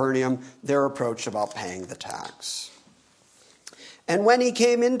in Capernaum. They're approached about paying the tax. And when he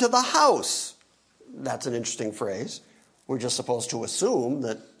came into the house, that's an interesting phrase. We're just supposed to assume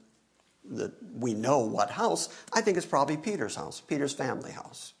that we know what house. I think it's probably Peter's house, Peter's family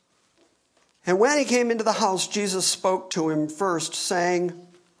house. And when he came into the house, Jesus spoke to him first, saying,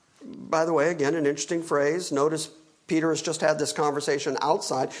 by the way, again, an interesting phrase. Notice Peter has just had this conversation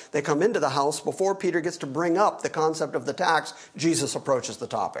outside. They come into the house. Before Peter gets to bring up the concept of the tax, Jesus approaches the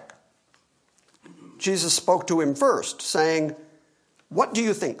topic. Jesus spoke to him first, saying, what do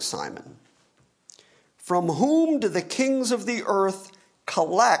you think, Simon? from whom do the kings of the earth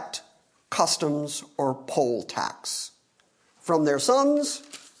collect customs or poll tax? From their sons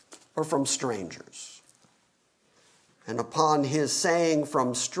or from strangers? And upon his saying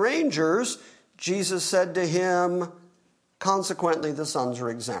from strangers, Jesus said to him, consequently, the sons are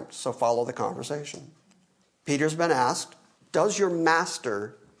exempt. So follow the conversation. Peter's been asked, does your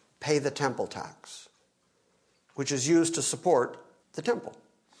master pay the temple tax, which is used to support the temple?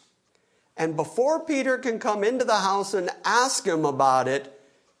 And before Peter can come into the house and ask him about it,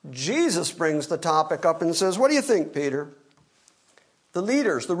 Jesus brings the topic up and says, what do you think, Peter? The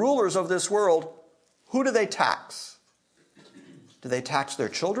leaders, the rulers of this world, who do they tax? Do they tax their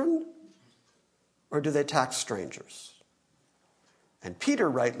children or do they tax strangers? And Peter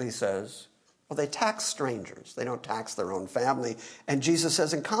rightly says, well, they tax strangers. They don't tax their own family. And Jesus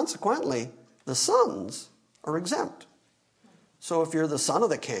says, and consequently, the sons are exempt. So if you're the son of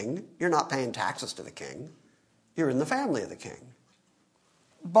the king, you're not paying taxes to the king. You're in the family of the king.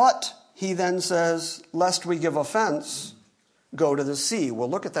 But, he then says, lest we give offense, go to the sea. We'll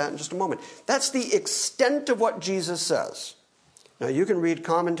look at that in just a moment. That's the extent of what Jesus says. Now, you can read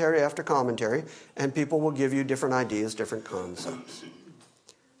commentary after commentary, and people will give you different ideas, different concepts.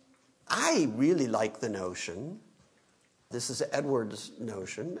 I really like the notion, this is Edward's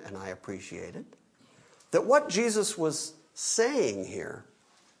notion, and I appreciate it, that what Jesus was saying here,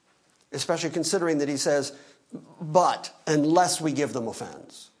 especially considering that he says, but unless we give them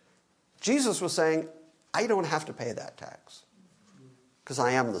offense. Jesus was saying, I don't have to pay that tax because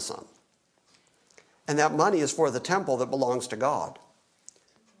I am the son. And that money is for the temple that belongs to God.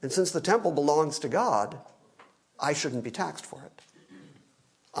 And since the temple belongs to God, I shouldn't be taxed for it.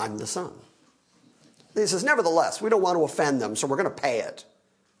 I'm the son. He says, nevertheless, we don't want to offend them, so we're going to pay it.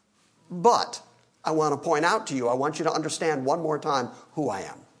 But I want to point out to you, I want you to understand one more time who I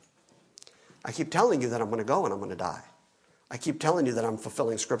am. I keep telling you that I'm going to go and I'm going to die. I keep telling you that I'm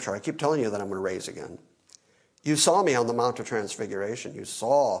fulfilling Scripture. I keep telling you that I'm going to raise again. You saw me on the Mount of Transfiguration. You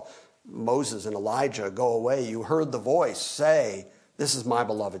saw Moses and Elijah go away. You heard the voice say, this is my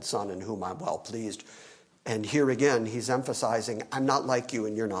beloved son in whom I'm well pleased. And here again, he's emphasizing, I'm not like you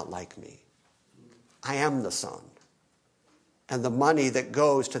and you're not like me. I am the son. And the money that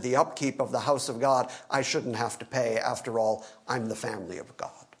goes to the upkeep of the house of God, I shouldn't have to pay. After all, I'm the family of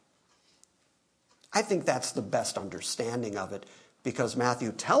God. I think that's the best understanding of it because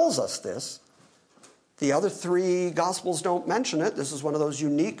Matthew tells us this. The other three Gospels don't mention it. This is one of those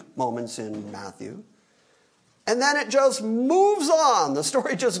unique moments in Matthew. And then it just moves on. The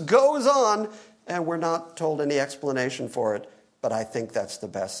story just goes on, and we're not told any explanation for it, but I think that's the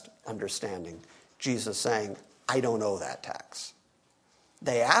best understanding. Jesus saying, I don't owe that tax.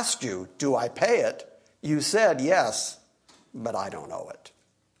 They asked you, do I pay it? You said yes, but I don't owe it.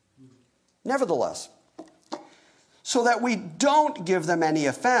 Nevertheless, so that we don't give them any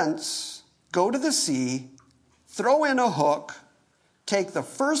offense, go to the sea, throw in a hook, take the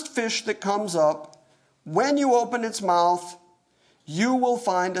first fish that comes up. When you open its mouth, you will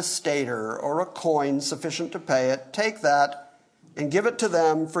find a stater or a coin sufficient to pay it. Take that and give it to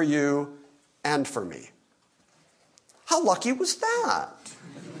them for you and for me. How lucky was that?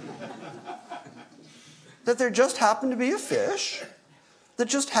 That there just happened to be a fish that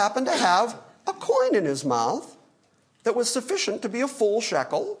just happened to have a coin in his mouth that was sufficient to be a full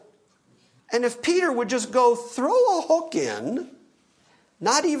shekel. And if Peter would just go throw a hook in,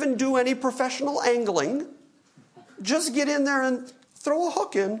 not even do any professional angling, just get in there and throw a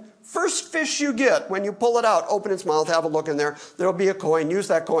hook in, first fish you get, when you pull it out, open its mouth, have a look in there, there'll be a coin, use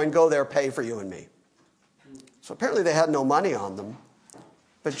that coin, go there, pay for you and me. So apparently they had no money on them,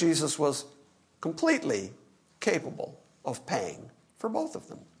 but Jesus was completely capable of paying for both of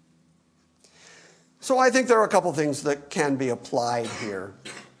them. So I think there are a couple things that can be applied here.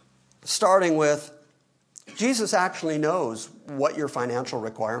 Starting with, Jesus actually knows what your financial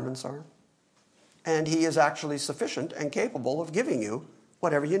requirements are, and he is actually sufficient and capable of giving you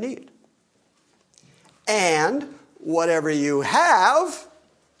whatever you need. And whatever you have,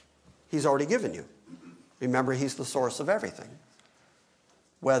 he's already given you. Remember, he's the source of everything.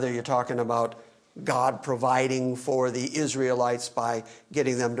 Whether you're talking about God providing for the Israelites by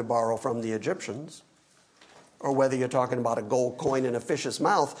getting them to borrow from the Egyptians, or whether you're talking about a gold coin in a fish's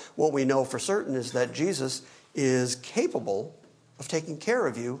mouth, what we know for certain is that Jesus is capable of taking care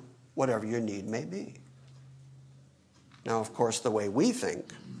of you, whatever your need may be. Now, of course, the way we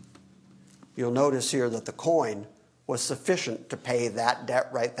think, you'll notice here that the coin was sufficient to pay that debt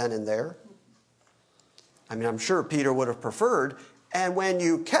right then and there. I mean, I'm sure Peter would have preferred, and when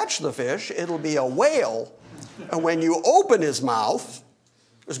you catch the fish, it'll be a whale, and when you open his mouth,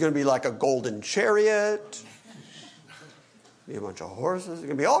 There's going to be like a golden chariot, be a bunch of horses. There's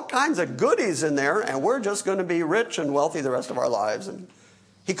going to be all kinds of goodies in there, and we're just going to be rich and wealthy the rest of our lives. And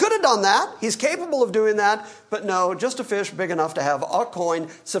he could have done that. He's capable of doing that. But no, just a fish big enough to have a coin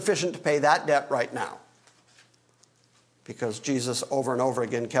sufficient to pay that debt right now. Because Jesus over and over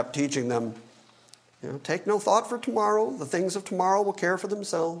again kept teaching them, take no thought for tomorrow. The things of tomorrow will care for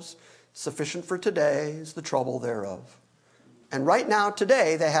themselves. Sufficient for today is the trouble thereof. And right now,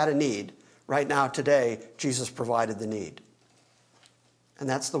 today, they had a need. Right now, today, Jesus provided the need. And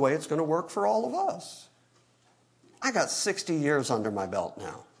that's the way it's going to work for all of us. I got 60 years under my belt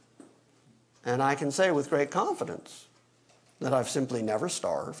now. And I can say with great confidence that I've simply never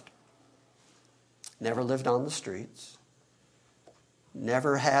starved, never lived on the streets,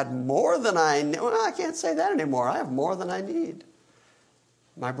 never had more than I need. Well, I can't say that anymore. I have more than I need.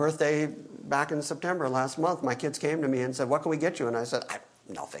 My birthday back in September last month, my kids came to me and said, what can we get you? And I said,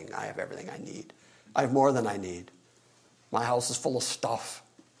 nothing. I have everything I need. I have more than I need. My house is full of stuff.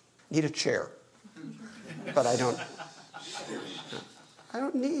 Need a chair. But I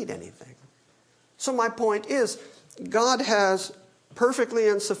don't need anything. So my point is, God has perfectly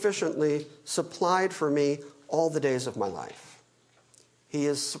and sufficiently supplied for me all the days of my life. He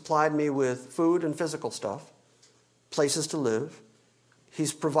has supplied me with food and physical stuff, places to live.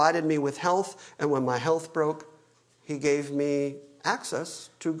 He's provided me with health, and when my health broke, he gave me access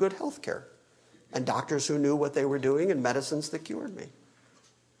to good health care and doctors who knew what they were doing and medicines that cured me.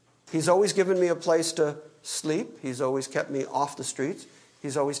 He's always given me a place to sleep. He's always kept me off the streets.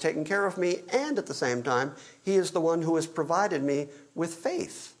 He's always taken care of me, and at the same time, he is the one who has provided me with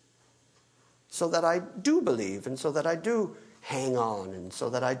faith so that I do believe and so that I do hang on and so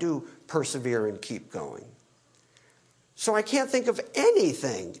that I do persevere and keep going. So I can't think of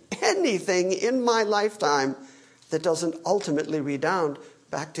anything in my lifetime that doesn't ultimately redound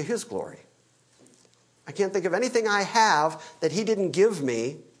back to his glory. I can't think of anything I have that he didn't give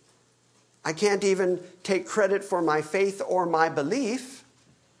me. I can't even take credit for my faith or my belief.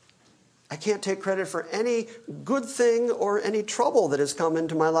 I can't take credit for any good thing or any trouble that has come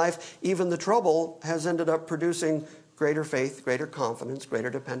into my life. Even the trouble has ended up producing greater faith, greater confidence, greater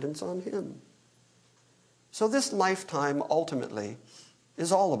dependence on him. So this lifetime ultimately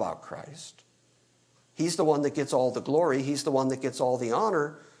is all about Christ. He's the one that gets all the glory. He's the one that gets all the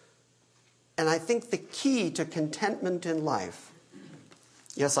honor. And I think the key to contentment in life,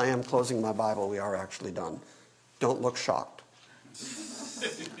 yes, I am closing my Bible. We are actually done. Don't look shocked.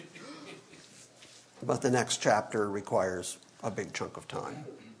 But the next chapter requires a big chunk of time.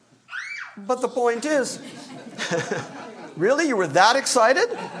 But the point is, really, you were that excited?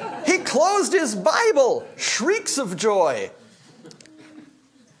 He closed his Bible. Shrieks of joy.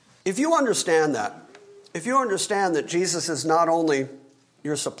 If you understand that Jesus is not only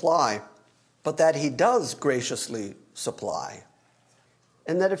your supply, but that he does graciously supply,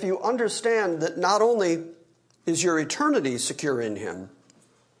 and that if you understand that not only is your eternity secure in him,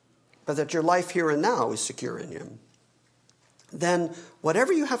 but that your life here and now is secure in him, then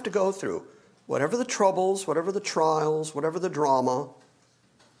whatever you have to go through, whatever the troubles, whatever the trials, whatever the drama,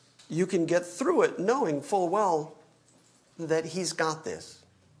 you can get through it knowing full well that he's got this.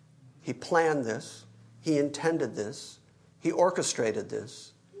 He planned this. He intended this. He orchestrated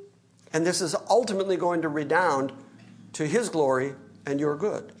this. And this is ultimately going to redound to his glory and your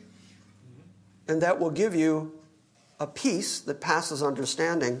good. And that will give you a peace that passes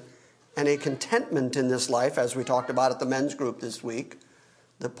understanding and a contentment in this life, as we talked about at the men's group this week,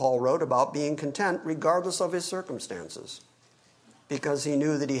 that Paul wrote about being content regardless of his circumstances, because he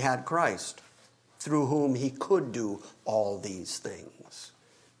knew that he had Christ, through whom he could do all these things.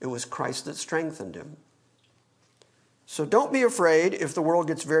 It was Christ that strengthened him. So don't be afraid if the world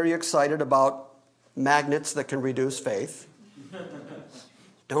gets very excited about magnets that can reduce faith.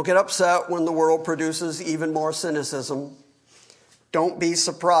 Don't get upset when the world produces even more cynicism. Don't be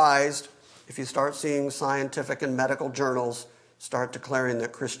surprised if you start seeing scientific and medical journals start declaring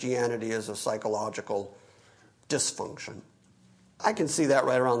that Christianity is a psychological dysfunction. I can see that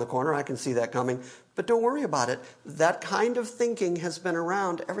right around the corner. I can see that coming. But don't worry about it. That kind of thinking has been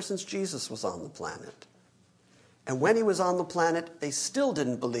around ever since Jesus was on the planet. And when he was on the planet, they still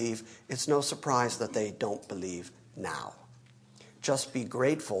didn't believe. It's no surprise that they don't believe now. Just be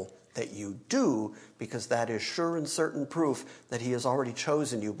grateful that you do, because that is sure and certain proof that he has already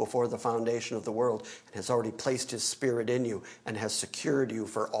chosen you before the foundation of the world and has already placed his Spirit in you and has secured you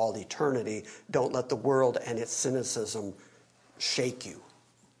for all eternity. Don't let the world and its cynicism shake you.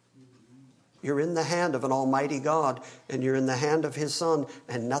 You're in the hand of an almighty God, and you're in the hand of his Son,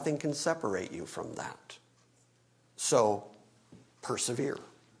 and nothing can separate you from that. So, persevere.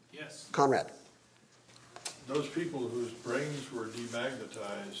 Yes. Conrad. Those people whose brains were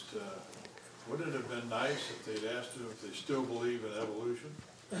demagnetized, wouldn't it have been nice if they'd asked them if they still believe in evolution?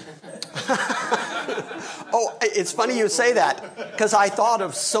 Oh, it's funny you say that, because I thought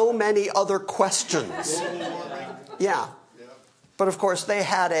of so many other questions. Yeah. But of course, they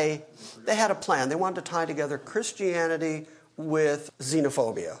had a plan. They wanted to tie together Christianity with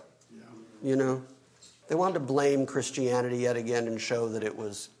xenophobia. You know? They wanted to blame Christianity yet again and show that it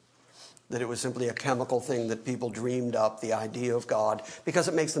was simply a chemical thing that people dreamed up, the idea of God, because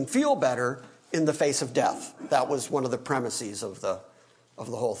it makes them feel better in the face of death. That was one of the premises of the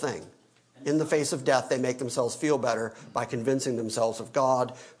whole thing. In the face of death, they make themselves feel better by convincing themselves of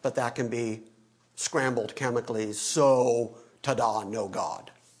God, but that can be scrambled chemically, so, ta-da, no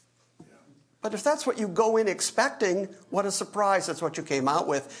God. But if that's what you go in expecting, what a surprise, that's what you came out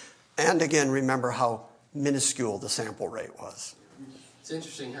with. And again, remember how minuscule the sample rate was. It's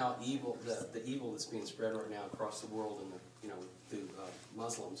interesting how evil, the evil that's being spread right now across the world and through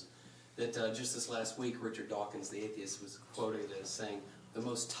Muslims, that just this last week, Richard Dawkins, the atheist, was quoted as saying, the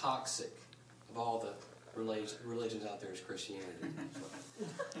most toxic of all the religions out there is Christianity.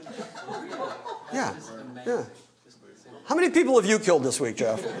 Yeah. It's amazing. Yeah. How many people have you killed this week,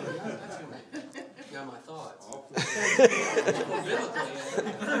 Jeff? Got my thoughts.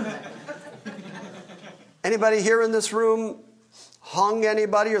 Anybody here in this room hung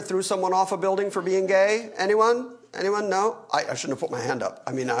anybody or threw someone off a building for being gay? Anyone? Anyone? No? I shouldn't have put my hand up.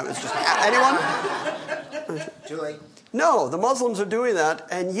 I mean, I was just... Anyone? Julie? No, the Muslims are doing that,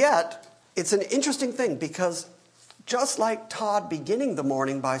 and yet it's an interesting thing because just like Todd beginning the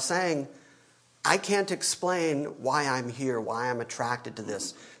morning by saying, I can't explain why I'm here, why I'm attracted to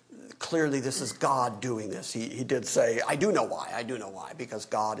this. Clearly this is God doing this. He did say, I do know why, because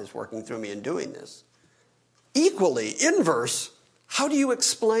God is working through me and doing this. Equally, inverse, how do you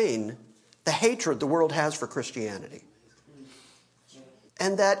explain the hatred the world has for Christianity?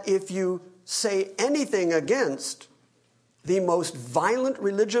 And that if you say anything against the most violent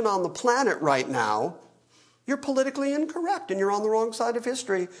religion on the planet right now, you're politically incorrect and you're on the wrong side of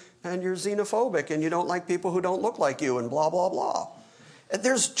history and you're xenophobic and you don't like people who don't look like you and blah, blah, blah.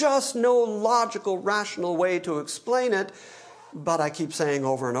 There's just no logical, rational way to explain it. But I keep saying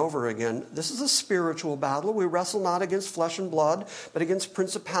over and over again, this is a spiritual battle. We wrestle not against flesh and blood, but against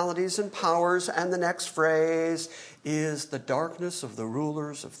principalities and powers. And the next phrase is the darkness of the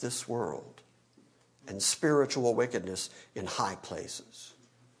rulers of this world and spiritual wickedness in high places.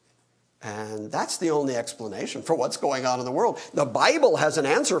 And that's the only explanation for what's going on in the world. The Bible has an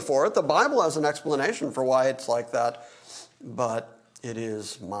answer for it. The Bible has an explanation for why it's like that. But it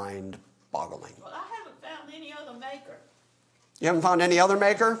is mind-boggling. Well, I haven't found any other maker. You haven't found any other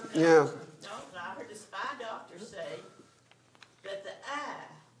maker? Yeah. No, I heard a spy doctor say that the eye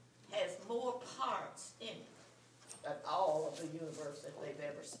has more parts in it than all of the universe that they've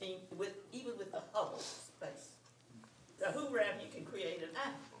ever seen, even with the Hubble space. So who around you can create an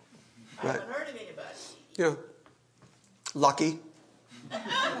eye? I Right. haven't heard of anybody. Yeah. Lucky.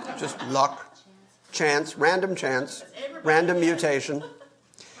 Just luck. Chance. Random chance. Random mutation.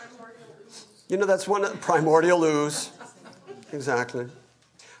 You know, that's one primordial ooze. Exactly.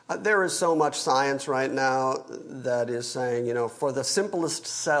 There is so much science right now that is saying, you know, for the simplest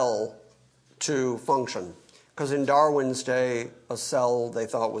cell to function, because in Darwin's day, a cell they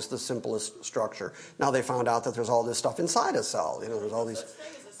thought was the simplest structure. Now they found out that there's all this stuff inside a cell. You know, there's all these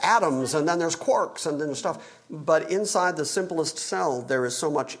atoms, and then there's quarks, and then there's stuff. But inside the simplest cell, there is so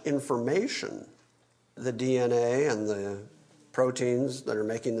much information. The DNA and the proteins that are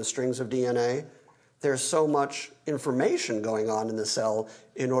making the strings of DNA, there's so much information going on in the cell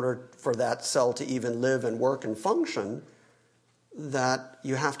in order for that cell to even live and work and function that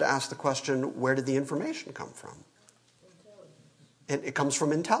you have to ask the question, where did the information come from? It comes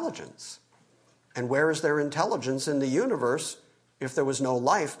from intelligence. And where is there intelligence in the universe if there was no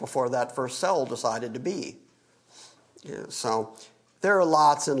life before that first cell decided to be? Yeah, so there are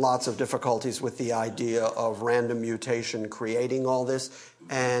lots and lots of difficulties with the idea of random mutation creating all this.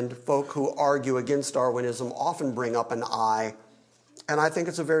 And folk who argue against Darwinism often bring up an eye. And I think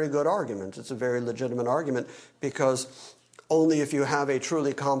it's a very good argument. It's a very legitimate argument because only if you have a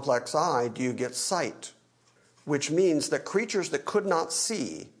truly complex eye do you get sight, which means that creatures that could not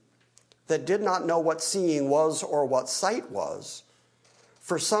see, that did not know what seeing was or what sight was,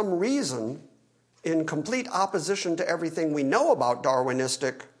 for some reason, in complete opposition to everything we know about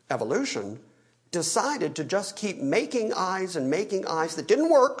Darwinistic evolution, decided to just keep making eyes that didn't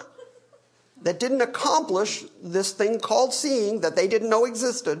work, that didn't accomplish this thing called seeing that they didn't know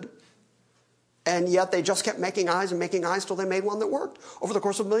existed. And yet they just kept making eyes and making eyes till they made one that worked over the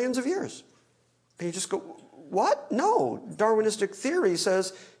course of millions of years. And you just go, what? No. Darwinistic theory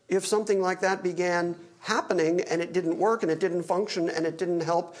says if something like that began happening and it didn't work and it didn't function and it didn't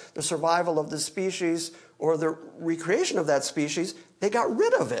help the survival of the species or the recreation of that species, they got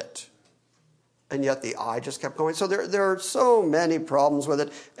rid of it. And yet the eye just kept going. So there are so many problems with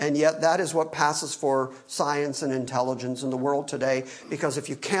it. And yet that is what passes for science and intelligence in the world today. Because if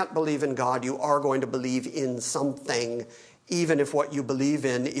you can't believe in God, you are going to believe in something. Even if what you believe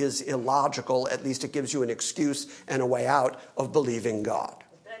in is illogical, at least it gives you an excuse and a way out of believing God.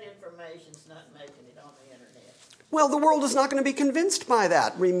 But that information's not making it on the internet. Well, the world is not going to be convinced by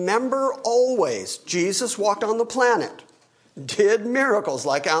that. Remember always, Jesus walked on the planet, did miracles,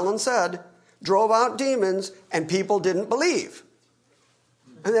 like Alan said, drove out demons, and people didn't believe.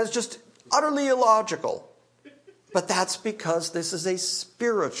 And that's just utterly illogical. But that's because this is a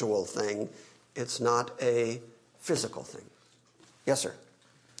spiritual thing. It's not a physical thing. Yes, sir?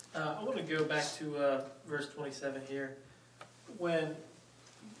 I want to go back to verse 27 here. When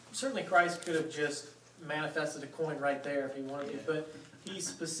certainly Christ could have just manifested a coin right there if he wanted to, but he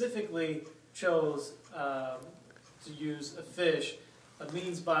specifically chose to use a fish, a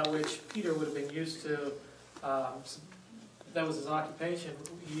means by which Peter would have been used to, that was his occupation,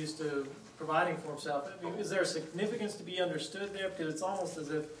 he used to providing for himself. I mean, is there a significance to be understood there? Because it's almost as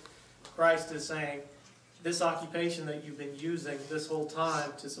if Christ is saying, this occupation that you've been using this whole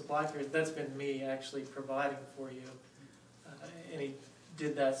time to supply for you, that's been me actually providing for you. And he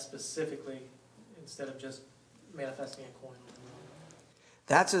did that specifically instead of just manifesting a coin.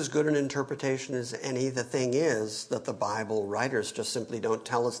 That's as good an interpretation as any. The thing is that the Bible writers just simply don't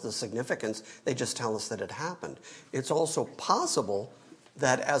tell us the significance. They just tell us that it happened. It's also possible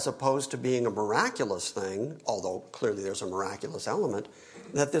that as opposed to being a miraculous thing, although clearly there's a miraculous element,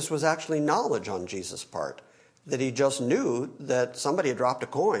 that this was actually knowledge on Jesus' part. That he just knew that somebody had dropped a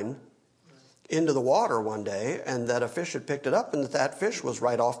coin into the water one day, and that a fish had picked it up, and that fish was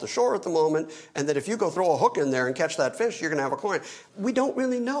right off the shore at the moment, and that if you go throw a hook in there and catch that fish, you're going to have a coin. We don't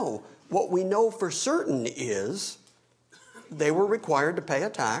really know. What we know for certain is they were required to pay a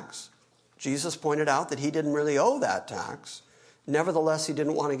tax. Jesus pointed out that he didn't really owe that tax. Nevertheless, he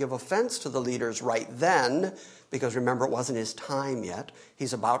didn't want to give offense to the leaders right then, because remember, it wasn't his time yet.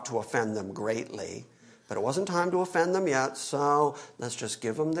 He's about to offend them greatly, but it wasn't time to offend them yet, so let's just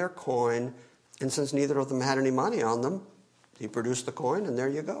give them their coin. And since neither of them had any money on them, he produced the coin, and there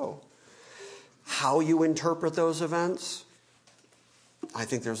you go. How you interpret those events, I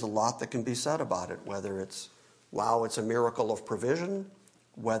think there's a lot that can be said about it, whether it's, wow, it's a miracle of provision,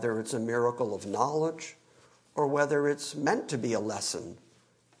 whether it's a miracle of knowledge, or whether it's meant to be a lesson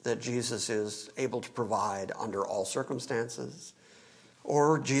that Jesus is able to provide under all circumstances,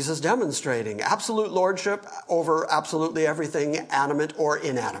 or Jesus demonstrating absolute lordship over absolutely everything, animate or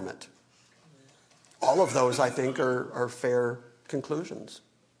inanimate. All of those, I think, are fair conclusions.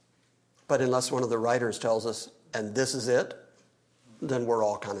 But unless one of the writers tells us, and this is it, then we're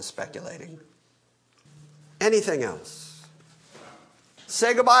all kind of speculating. Anything else?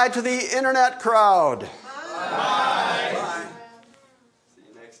 Say goodbye to the internet crowd. Bye. Bye. See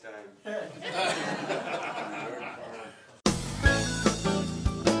you next time.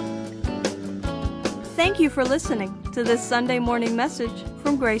 Thank you for listening to this Sunday morning message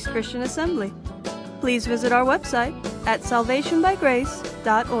from Grace Christian Assembly. Please visit our website at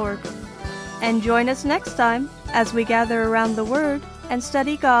salvationbygrace.org and join us next time as we gather around the Word and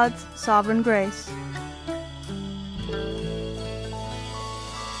study God's sovereign grace.